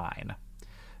the line.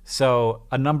 So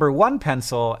a number 1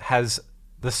 pencil has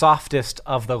the softest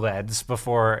of the leads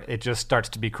before it just starts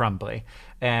to be crumbly.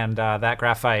 And that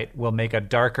graphite will make a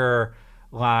darker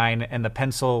line, and the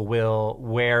pencil will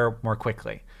wear more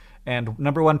quickly. And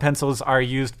number 1 pencils are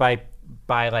used by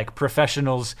like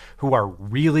professionals who are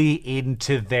really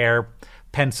into their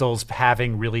pencils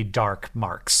having really dark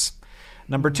marks.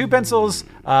 Number 2 pencils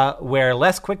wear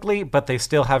less quickly, but they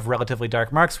still have relatively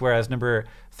dark marks, whereas number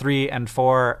 3 and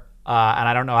 4, and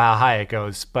I don't know how high it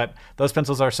goes, but those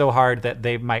pencils are so hard that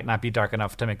they might not be dark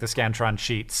enough to make the Scantron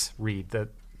sheets read the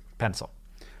pencil.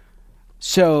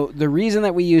 So the reason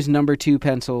that we use number 2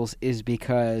 pencils is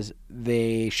because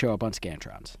they show up on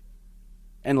Scantrons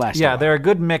and last. Yeah, they're a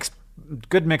good mix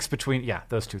between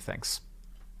those two things.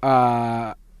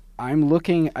 I'm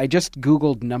looking. I just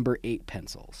Googled number 8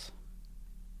 pencils.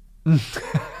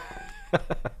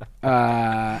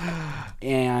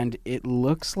 And it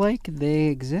looks like they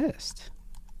exist.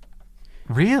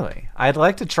 Really? I'd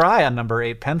like to try a number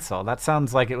 8 pencil. That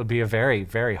sounds like it would be a very,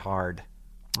 very hard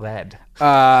lead.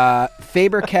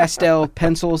 Faber-Castell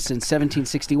pencils since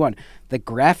 1761. The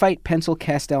Graphite Pencil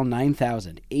Castell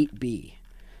 9000, 8B.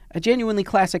 A genuinely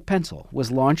classic pencil,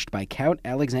 was launched by Count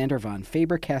Alexander von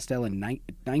Faber-Castell in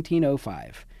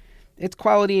 1905. Its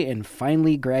quality and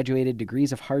finely graduated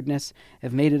degrees of hardness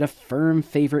have made it a firm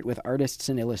favorite with artists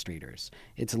and illustrators.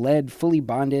 Its lead fully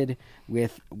bonded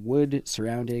with the wood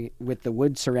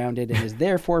surrounded and is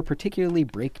therefore particularly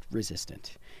break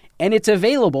resistant. And it's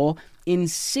available in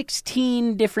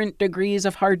 16 different degrees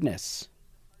of hardness.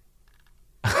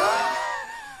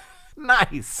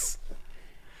 Nice.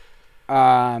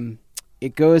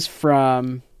 It goes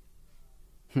from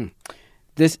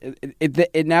this.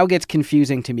 It now gets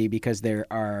confusing to me because there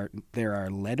are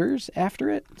letters after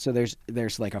it. So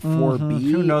there's like a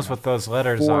 4B. Who knows what those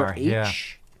letters are? 4H. Yeah.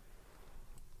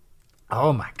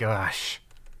 Oh my gosh.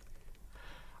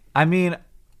 I mean,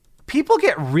 people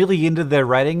get really into their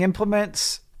writing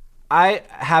implements. I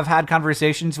have had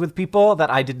conversations with people that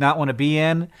I did not want to be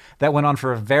in that went on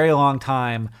for a very long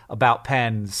time about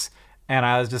pens. And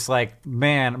I was just like,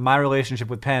 man, my relationship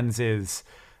with pens is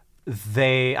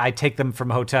I take them from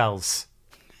hotels.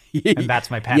 And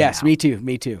that's my pen. Yes, now.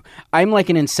 me too. I'm like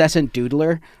an incessant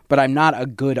doodler, but I'm not a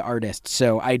good artist,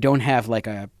 so I don't have like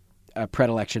a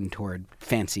predilection toward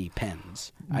fancy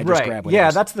pens. I just grab whatever.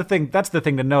 Yeah, that's the thing. That's the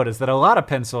thing to note is that a lot of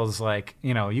pencils, like,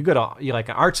 you know, you go to like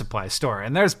an art supply store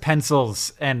and there's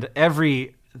pencils, and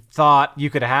every thought you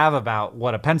could have about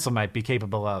what a pencil might be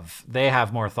capable of, they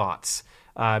have more thoughts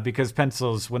because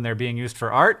pencils, when they're being used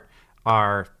for art,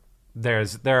 there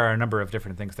are a number of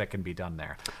different things that can be done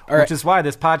there. Which is why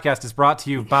this podcast is brought to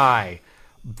you by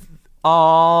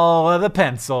all of the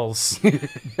pencils.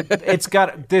 It's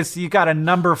got this. You got a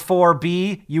number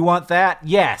 4B. You want that?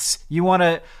 Yes. You want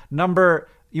a number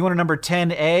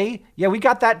 10A? Yeah, we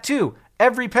got that too.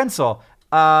 Every pencil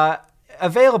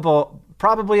available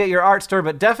probably at your art store,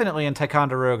 but definitely in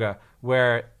Ticonderoga,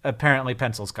 where apparently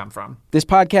pencils come from. This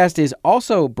podcast is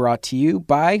also brought to you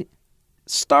by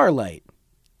Starlight.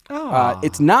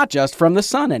 It's not just from the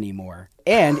sun anymore.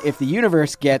 And if the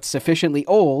universe gets sufficiently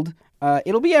old,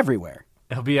 it'll be everywhere.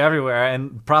 It'll be everywhere,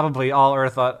 and probably all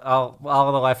of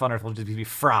the life on Earth will just be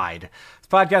fried. This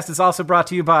podcast is also brought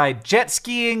to you by jet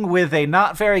skiing with a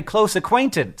not very close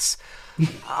acquaintance.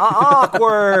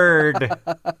 Awkward.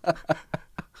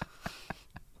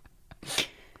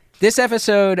 This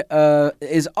episode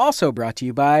is also brought to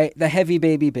you by the Heavy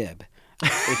Baby Bib.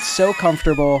 It's so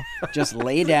comfortable. Just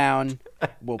lay down.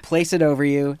 We'll place it over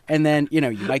you, and then, you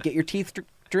might get your teeth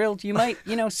drilled. You might,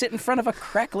 sit in front of a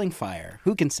crackling fire.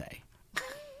 Who can say?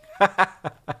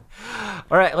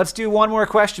 All right, let's do one more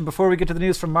question before we get to the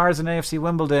news from Mars and AFC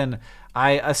Wimbledon.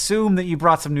 I assume that you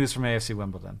brought some news from AFC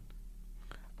Wimbledon.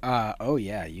 Oh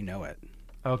yeah, you know it.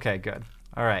 Okay, good.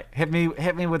 All right, hit me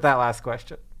with that last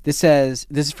question. This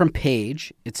is from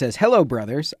Paige. It says, "Hello,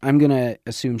 brothers." I'm gonna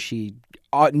assume she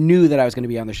knew that I was going to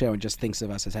be on the show and just thinks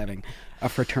of us as having a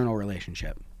fraternal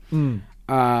relationship.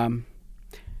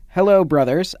 Hello,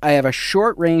 brothers. I have a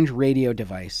short-range radio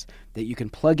device that you can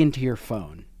plug into your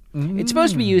phone. It's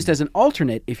supposed to be used as an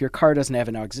alternate if your car doesn't have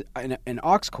an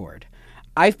aux cord.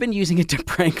 I've been using it to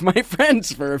prank my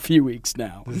friends for a few weeks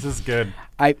now. This is good.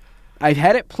 I've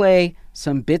had it play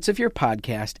some bits of your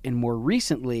podcast, and more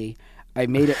recently, I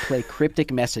made it play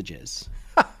cryptic messages.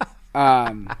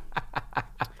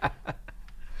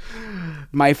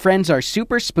 My friends are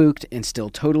super spooked and still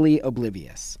totally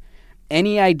oblivious.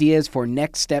 Any ideas for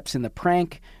next steps in the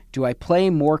prank? Do I play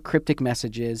more cryptic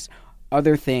messages?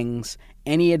 Other things?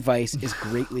 Any advice is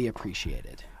greatly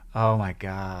appreciated. Oh my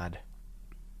God.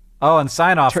 Oh, and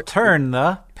sign off. Turn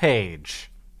the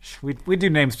page. We do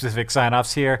name specific sign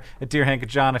offs here at Dear Hank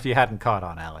and John. If you hadn't caught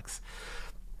on, Alex.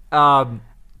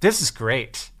 This is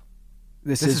great.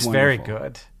 This is very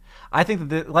good. I think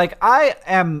that I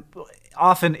am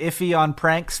often iffy on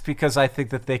pranks because I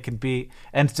think that they can be,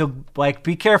 and still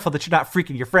be careful that you're not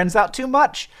freaking your friends out too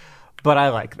much. But I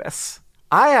like this.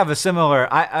 I have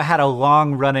I had a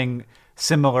long running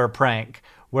similar prank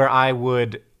where I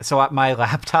would, so at my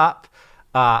laptop,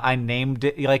 I named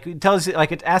it, it tells you,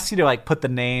 it asks you to put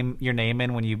your name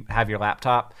in when you have your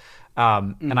laptop.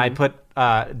 And I put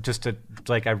just a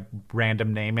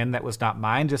random name in that was not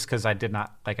mine just because I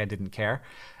didn't care.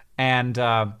 And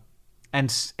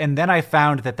then I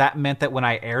found that meant that when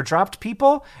I airdropped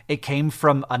people, it came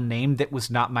from a name that was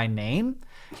not my name.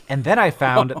 And then I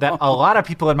found that a lot of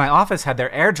people in my office had their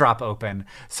airdrop open.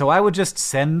 So I would just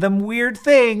send them weird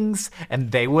things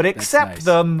and they would accept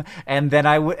them. And then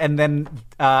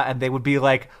and they would be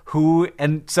like, who?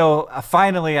 And so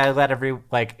finally I let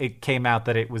it came out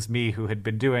that it was me who had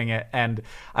been doing it. And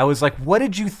I was like, what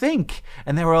did you think?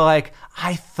 And they were like,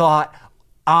 I thought,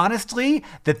 honestly,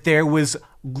 that there was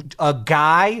a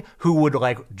guy who would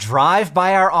drive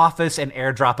by our office and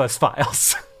airdrop us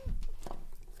files.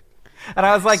 And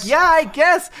I was like, yeah, I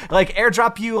guess.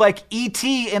 Airdrop you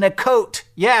E.T. in a coat.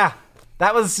 Yeah.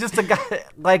 That was just a guy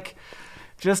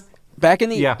just back in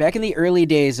the early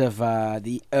days of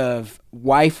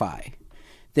Wi-Fi.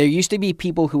 There used to be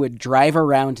people who would drive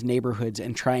around neighborhoods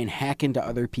and try and hack into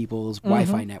other people's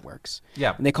Wi-Fi networks.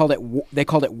 Yeah. And they called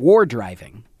it war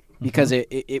driving because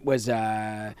it was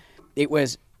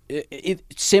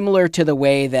similar to the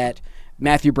way that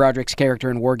Matthew Broderick's character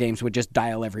in War Games would just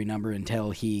dial every number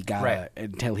until he got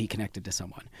until he connected to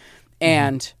someone.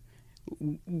 And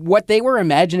what they were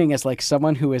imagining as like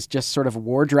someone who is just sort of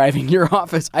war driving your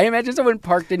office. I imagine someone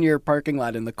parked in your parking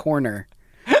lot in the corner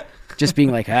just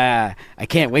being like, I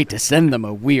can't wait to send them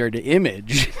a weird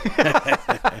image.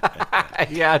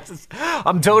 Yeah,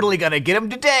 I'm totally going to get him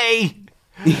today.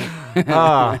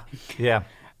 Yeah.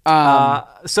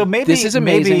 So maybe this is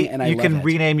amazing, maybe and I you love can it.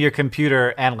 rename your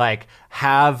computer and like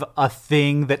have a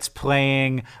thing that's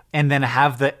playing and then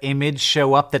have the image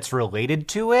show up that's related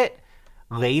to it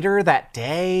later that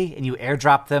day, and you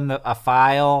airdrop them a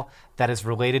file that is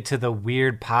related to the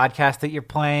weird podcast that you're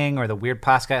playing or the weird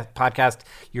podcast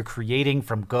you're creating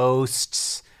from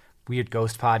Ghosts, weird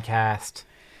ghost podcast.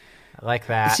 I like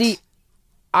that. See,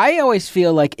 I always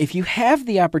feel like if you have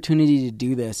the opportunity to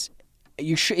do this,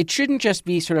 it shouldn't just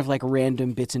be sort of like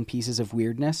random bits and pieces of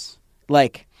weirdness.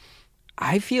 Like,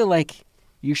 I feel like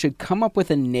you should come up with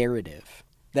a narrative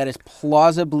that is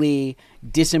plausibly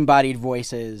disembodied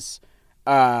voices,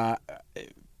 like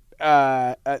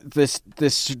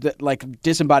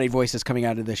disembodied voices coming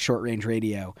out of this short range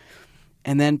radio,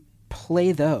 and then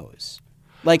play those.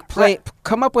 Like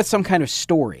come up with some kind of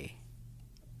story.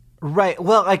 Right.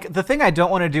 Well, like the thing I don't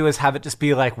want to do is have it just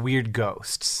be like weird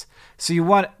ghosts. So you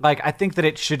want, like, I think that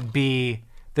there should be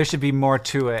more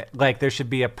to it. Like there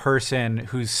should be a person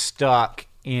who's stuck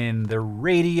in the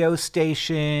radio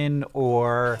station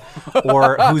or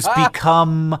who's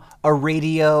become a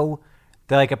radio.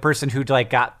 They're like a person who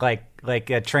like got like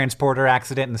a transporter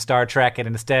accident in Star Trek, and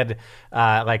instead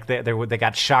like they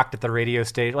got shocked at the radio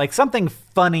station. Like something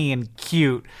funny and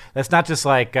cute that's not just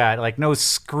like no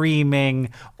screaming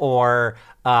or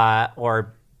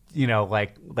you know,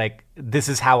 like this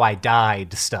is how I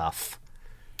died stuff.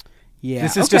 Yeah,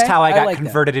 this is just how I got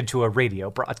converted into a radio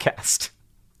broadcast.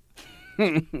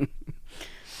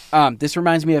 This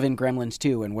reminds me of in Gremlins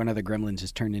 2 when one of the gremlins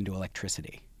is turned into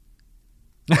electricity.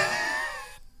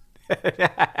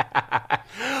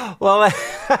 Well, I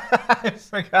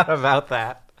forgot about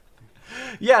that.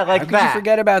 Yeah, like How could that. you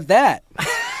forget about that?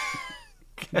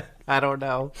 I don't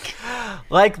know.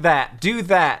 Like that. Do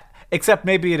that. Except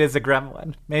maybe it is a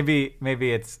gremlin. Maybe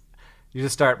it's you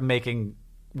just start making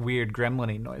weird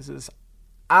gremlin-y noises.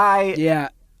 I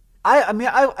mean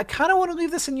I kind of want to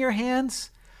leave this in your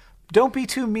hands. Don't be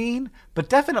too mean, but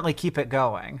definitely keep it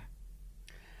going.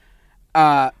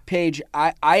 Paige,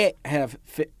 I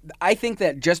think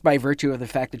that just by virtue of the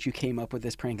fact that you came up with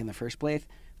this prank in the first place,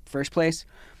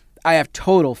 I have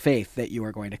total faith that you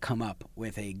are going to come up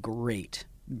with a great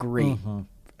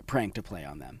prank to play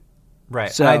on them. Right.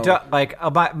 So, I do, like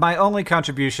my only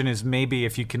contribution is maybe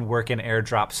if you can work in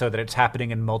AirDrop so that it's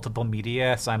happening in multiple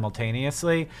media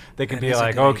simultaneously, they can be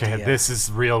like, okay, idea. This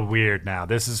is real weird now.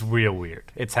 This is real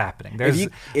weird. It's happening.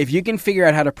 If you can figure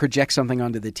out how to project something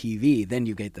onto the TV, then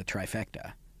you get the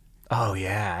trifecta. Oh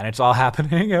yeah, and it's all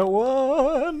happening at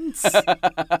once.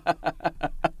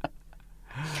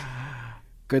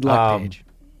 Good luck, Paige.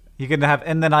 You can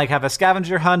have a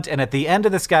scavenger hunt, and at the end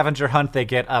of the scavenger hunt, they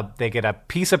get a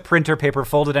piece of printer paper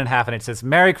folded in half, and it says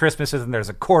 "Merry Christmas," and there's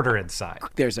a quarter inside.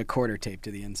 There's a quarter taped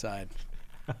to the inside.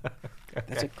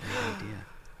 That's a great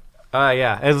idea.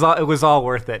 Yeah, it was all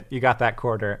worth it. You got that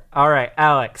quarter. All right,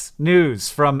 Alex,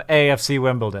 news from AFC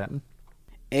Wimbledon.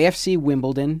 AFC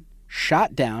Wimbledon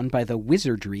shot down by the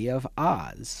Wizardry of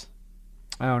Oz.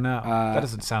 Oh no, that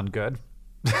doesn't sound good.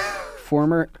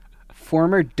 Former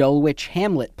Dulwich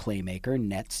Hamlet playmaker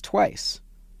nets twice.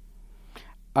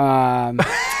 So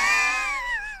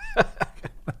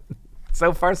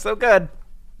far, so good.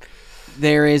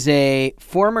 There is a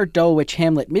former Dulwich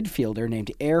Hamlet midfielder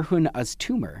named Erhun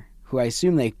Oztumer, who I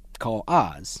assume they call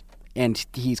Oz, and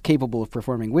he's capable of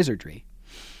performing wizardry.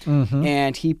 Mm-hmm.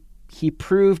 And he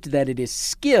proved that it is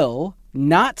skill,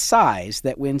 not size,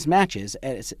 that wins matches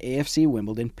as AFC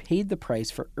Wimbledon paid the price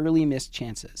for early missed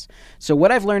chances. So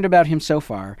what I've learned about him so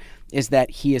far is that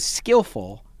he is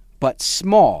skillful but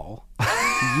small.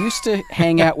 He used to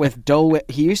hang out with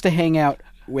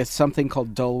something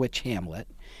called Dulwich Hamlet,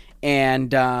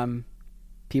 and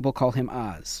people call him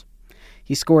Oz.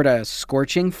 He scored a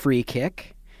scorching free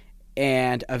kick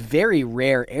and a very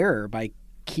rare error by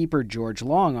keeper George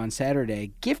Long on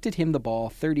Saturday gifted him the ball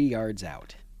 30 yards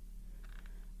out.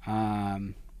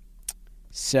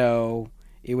 So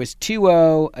it was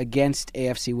 2-0 against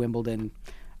AFC Wimbledon.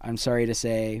 I'm sorry to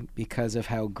say, because of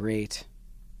how great,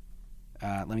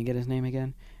 let me get his name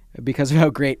again, because of how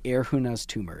great Erhun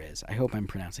Oztumer is. I hope I'm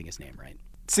pronouncing his name right.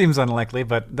 Seems unlikely,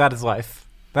 but that is life.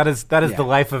 That is the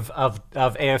life of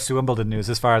AFC Wimbledon news,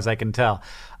 as far as I can tell.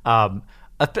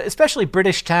 Especially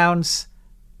British towns.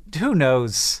 Who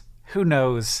knows who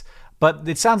knows? But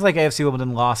it sounds like AFC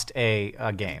Wimbledon lost a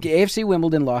game. AFC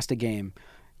Wimbledon lost a game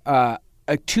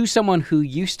to someone who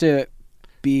used to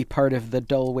be part of the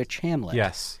Dulwich Hamlet.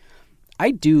 Yes.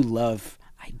 I do love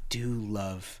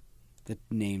the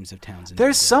names of towns.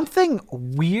 There's something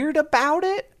weird about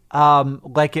it.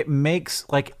 Like it makes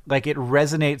like it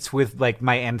resonates with like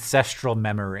my ancestral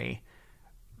memory,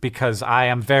 because I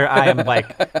am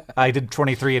like I did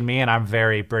 23andMe and I'm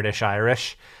very British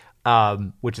Irish,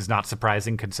 which is not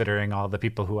surprising considering all the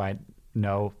people who I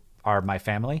know are my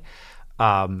family.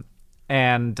 There's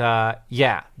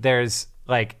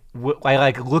like I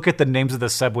like look at the names of the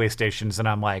subway stations and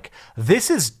I'm like,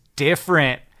 this is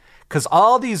different. Because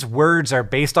all these words are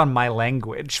based on my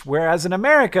language, whereas in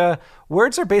America,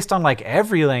 words are based on like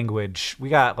every language. We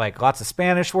got like lots of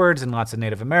Spanish words and lots of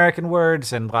Native American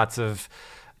words and lots of,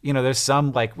 there's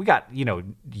some like we got,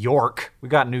 York. We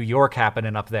got New York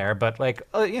happening up there, but like,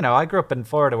 I grew up in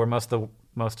Florida where most of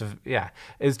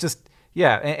it's just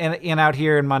and out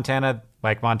here in Montana,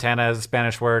 like Montana is a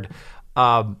Spanish word,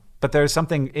 but there's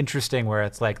something interesting where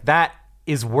it's like that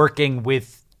is working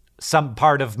with some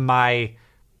part of my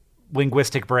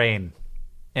linguistic brain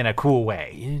in a cool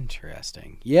way.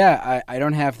 Interesting. Yeah, I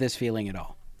don't have this feeling at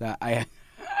all. I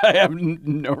have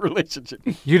no relationship.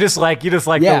 You just like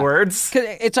the words? 'Cause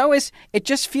it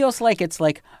just feels like it's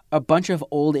like a bunch of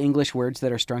old English words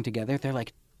that are strung together. They're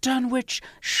like Dunwich,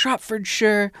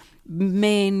 Shropshire,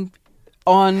 Maine,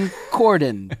 on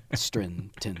Cordon,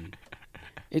 Strinton.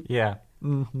 Yeah.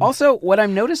 Mm-hmm. Also, what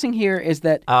I'm noticing here is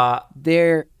that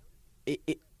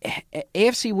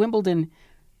AFC Wimbledon,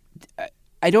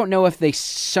 I don't know if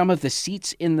some of the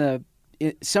seats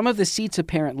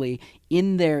apparently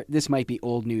in their, this might be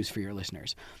old news for your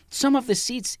listeners. Some of the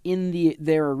seats in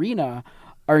their arena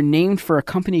are named for a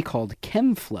company called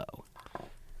Chemflow.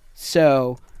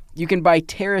 So you can buy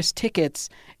terrace tickets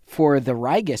for the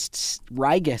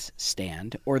Rygis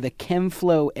stand or the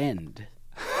Chemflow end.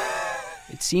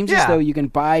 It seems as though you can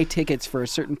buy tickets for a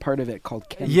certain part of it called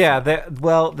Chemflow. Yeah,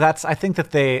 I think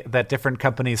that different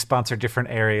companies sponsor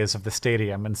different areas of the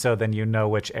stadium, and so then you know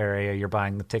which area you're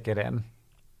buying the ticket in.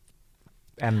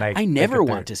 And I never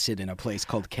want to sit in a place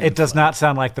called Chemflow. It does not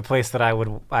sound like the place that I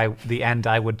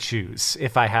would choose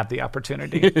if I had the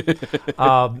opportunity.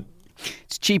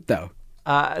 It's cheap though.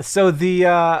 So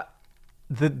the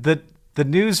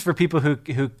news for people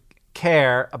who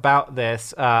care about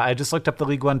this, I just looked up the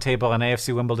League One table, and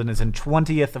AFC Wimbledon is in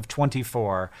 20th of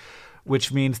 24,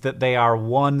 which means that they are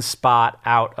one spot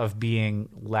out of being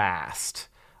last,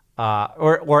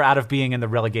 or out of being in the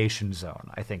relegation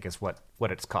zone, I think is what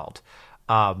it's called.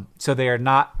 So they are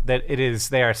not that it is.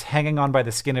 They are hanging on by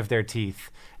the skin of their teeth,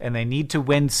 and they need to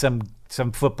win some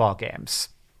football games.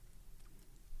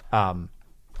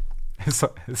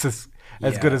 So this is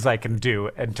as good as I can do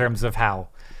in terms of how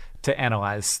to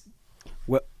analyze.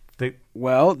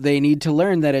 Well, they need to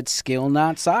learn that it's skill,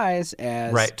 not size,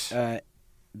 as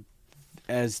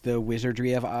the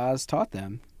Wizardry of Oz taught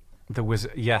them.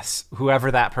 Yes,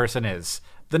 whoever that person is.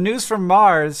 The news from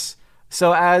Mars.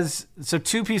 So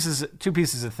two pieces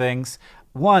of things.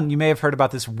 One, you may have heard about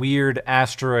this weird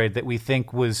asteroid that we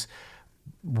think was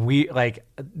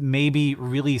maybe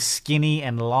really skinny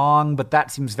and long, but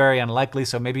that seems very unlikely.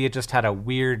 So maybe it just had a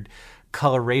weird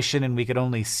coloration and we could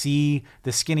only see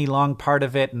the skinny long part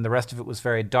of it and the rest of it was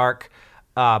very dark.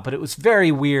 But it was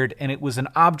very weird, and it was an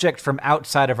object from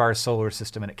outside of our solar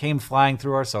system, and it came flying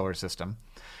through our solar system.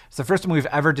 It's the first time we've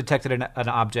ever detected an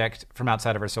object from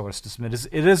outside of our solar system. It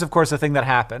is, of course, a thing that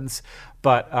happens,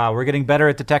 but we're getting better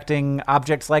at detecting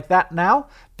objects like that now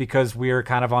because we're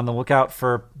kind of on the lookout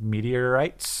for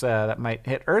meteorites that might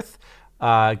hit Earth.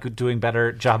 Doing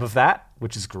better job of that,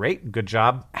 which is great. Good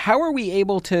job. How are we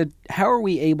able to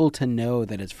know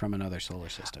that it's from another solar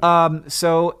system?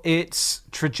 So its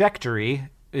trajectory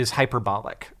is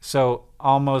hyperbolic. So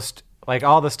almost like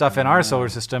all the stuff in our solar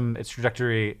system, its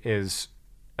trajectory is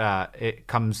it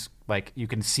comes like you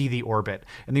can see the orbit,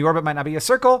 and the orbit might not be a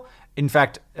circle. In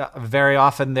fact, very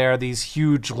often there are these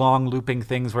huge, long looping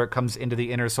things where it comes into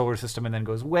the inner solar system and then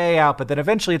goes way out, but then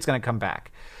eventually it's going to come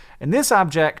back. And this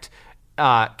object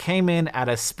came in at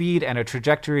a speed and a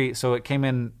trajectory, so it came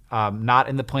in not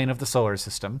in the plane of the solar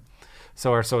system.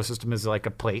 So our solar system is like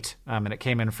a plate, and it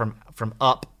came in from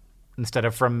up instead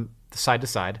of from side to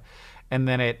side. And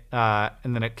then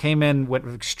it came in, went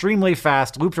extremely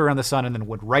fast, looped around the sun, and then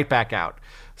went right back out.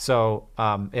 So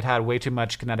it had way too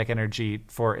much kinetic energy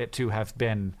for it to have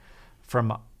been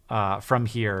from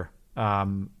here.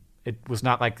 It was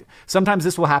not like sometimes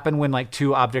this will happen when like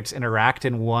two objects interact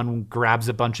and one grabs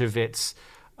a bunch of its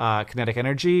kinetic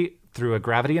energy through a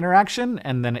gravity interaction,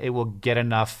 and then it will get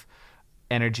enough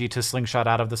energy to slingshot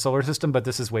out of the solar system, but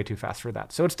this is way too fast for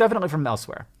that. So it's definitely from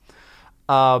elsewhere.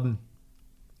 And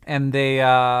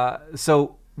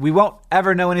so we won't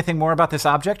ever know anything more about this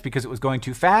object because it was going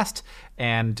too fast,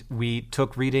 and we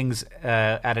took readings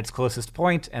at its closest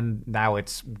point, and now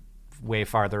it's way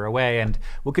farther away, and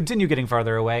we'll continue getting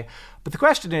farther away. But the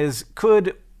question is,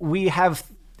 could we have,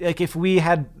 if we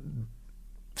had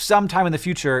sometime in the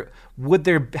future, would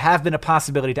there have been a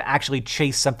possibility to actually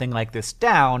chase something like this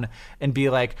down and be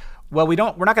like, well, we're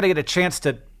not going to get a chance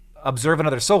to observe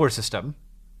another solar system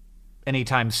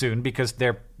anytime soon because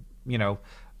they're,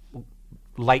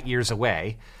 light years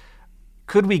away.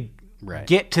 Could we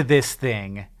get to this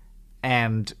thing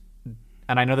and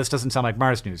I know this doesn't sound like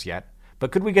Mars news yet,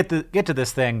 but could we get to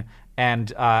this thing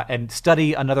and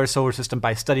study another solar system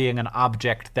by studying an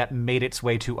object that made its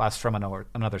way to us from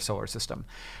another solar system?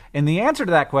 And the answer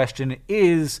to that question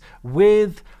is,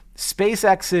 with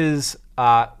SpaceX's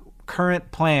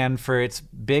current plan for its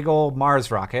big old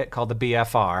Mars rocket called the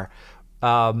BFR,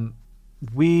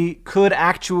 we could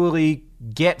actually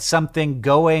get something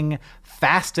going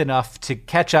fast enough to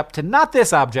catch up to not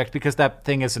this object because that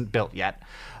thing isn't built yet,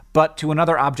 but to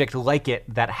another object like it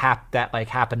that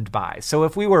happened by. So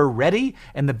if we were ready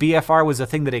and the BFR was a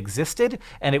thing that existed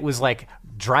and it was like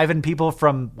driving people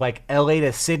from like LA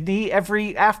to Sydney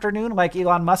every afternoon, like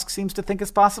Elon Musk seems to think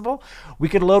is possible, we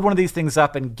could load one of these things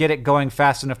up and get it going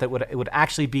fast enough that it would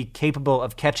actually be capable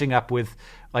of catching up with,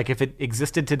 like, if it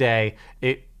existed today,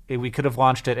 we could have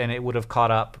launched it and it would have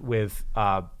caught up with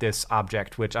this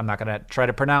object, which I'm not going to try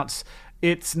to pronounce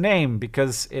its name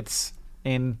because it's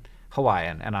in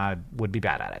Hawaiian and I would be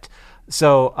bad at it.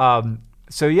 So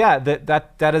yeah,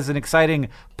 that is an exciting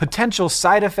potential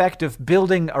side effect of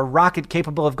building a rocket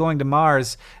capable of going to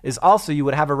Mars, is also you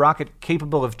would have a rocket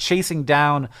capable of chasing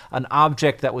down an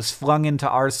object that was flung into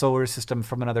our solar system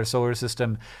from another solar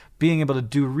system, being able to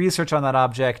do research on that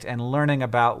object and learning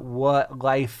about what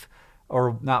life,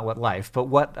 or not what life, but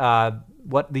what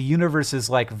the universe is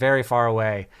like very far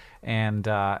away and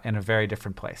in a very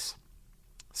different place.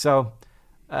 So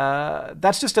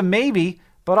that's just a maybe,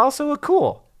 but also a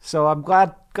cool. So I'm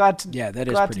glad to know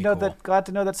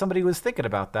that somebody was thinking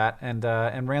about that and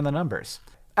ran the numbers.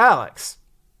 Alex,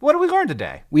 what did we learn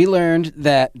today? We learned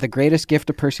that the greatest gift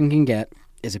a person can get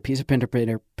is a piece of printer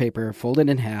paper folded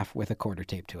in half with a quarter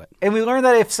taped to it. And we learned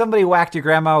that if somebody whacked your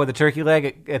grandma with a turkey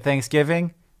leg at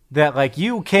Thanksgiving, that, like,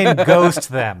 you can ghost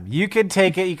them. You can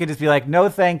take it. You can just be like, no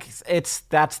thanks.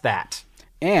 That's that.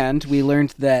 And we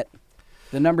learned that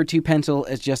the number 2 pencil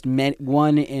is just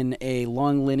one in a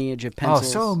long lineage of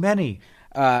pencils. Oh, so many.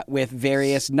 With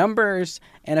various numbers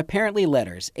and apparently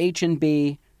letters. H and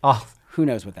B. Oh, who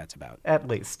knows what that's about? At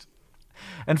least.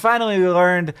 And finally, we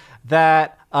learned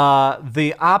that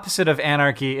the opposite of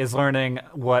anarchy is learning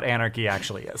what anarchy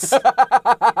actually is.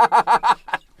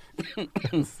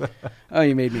 Oh,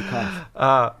 you made me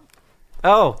cough.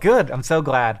 Oh, good. I'm so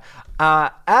glad.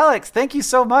 Alex, thank you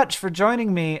so much for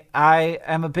joining me. I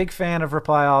am a big fan of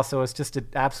Reply All, so it's just an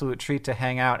absolute treat to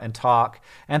hang out and talk.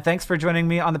 And thanks for joining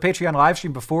me on the Patreon live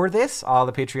stream before this. All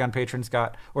the Patreon patrons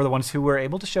got, or the ones who were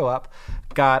able to show up,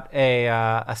 got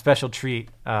a special treat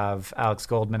of Alex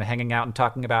Goldman hanging out and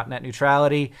talking about net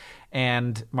neutrality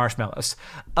and marshmallows.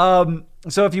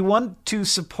 So if you want to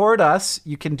support us,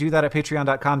 you can do that at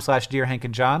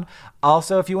patreon.com/DearHankandJohn.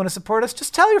 Also, if you want to support us,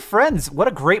 just tell your friends what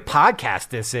a great podcast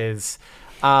this is.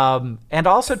 And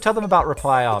also tell them about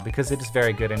Reply All, because it is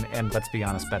very good and let's be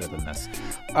honest, better than this.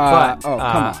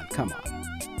 Come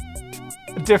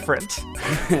on. Different.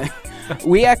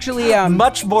 We actually...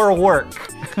 much more work.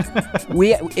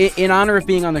 We, in honor of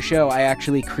being on the show, I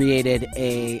actually created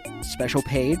a special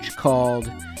page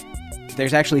called...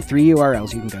 There's actually 3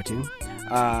 URLs you can go to.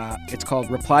 It's called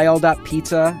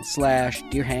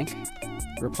replyall.pizza/DearHank,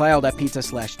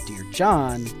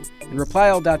 replyall.pizza/DearJohn, and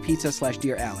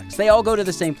replyall.pizza/DearAlex. They all go to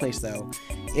the same place, though.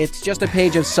 It's just a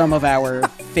page of some of our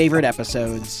favorite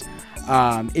episodes,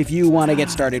 if you want to get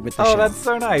started with the show. Oh, that's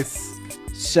so nice.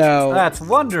 So that's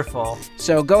wonderful.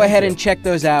 So go ahead and check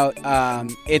those out.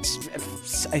 It's,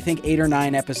 I think, 8 or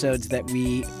 9 episodes that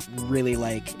we really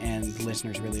like and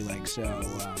listeners really like. So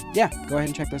yeah, go ahead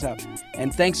and check those out.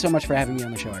 And thanks so much for having me on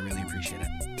the show. I really appreciate it.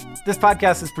 This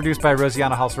podcast is produced by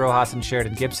Rosianna Halse Rojas and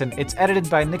Sheridan Gibson. It's edited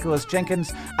by Nicholas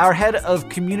Jenkins. Our head of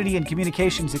community and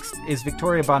communications is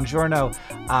Victoria Bongiorno.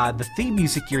 The theme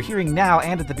music you're hearing now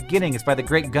and at the beginning is by the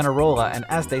great Gunnarolla. And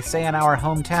as they say in our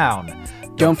hometown,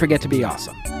 don't forget to be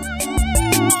awesome.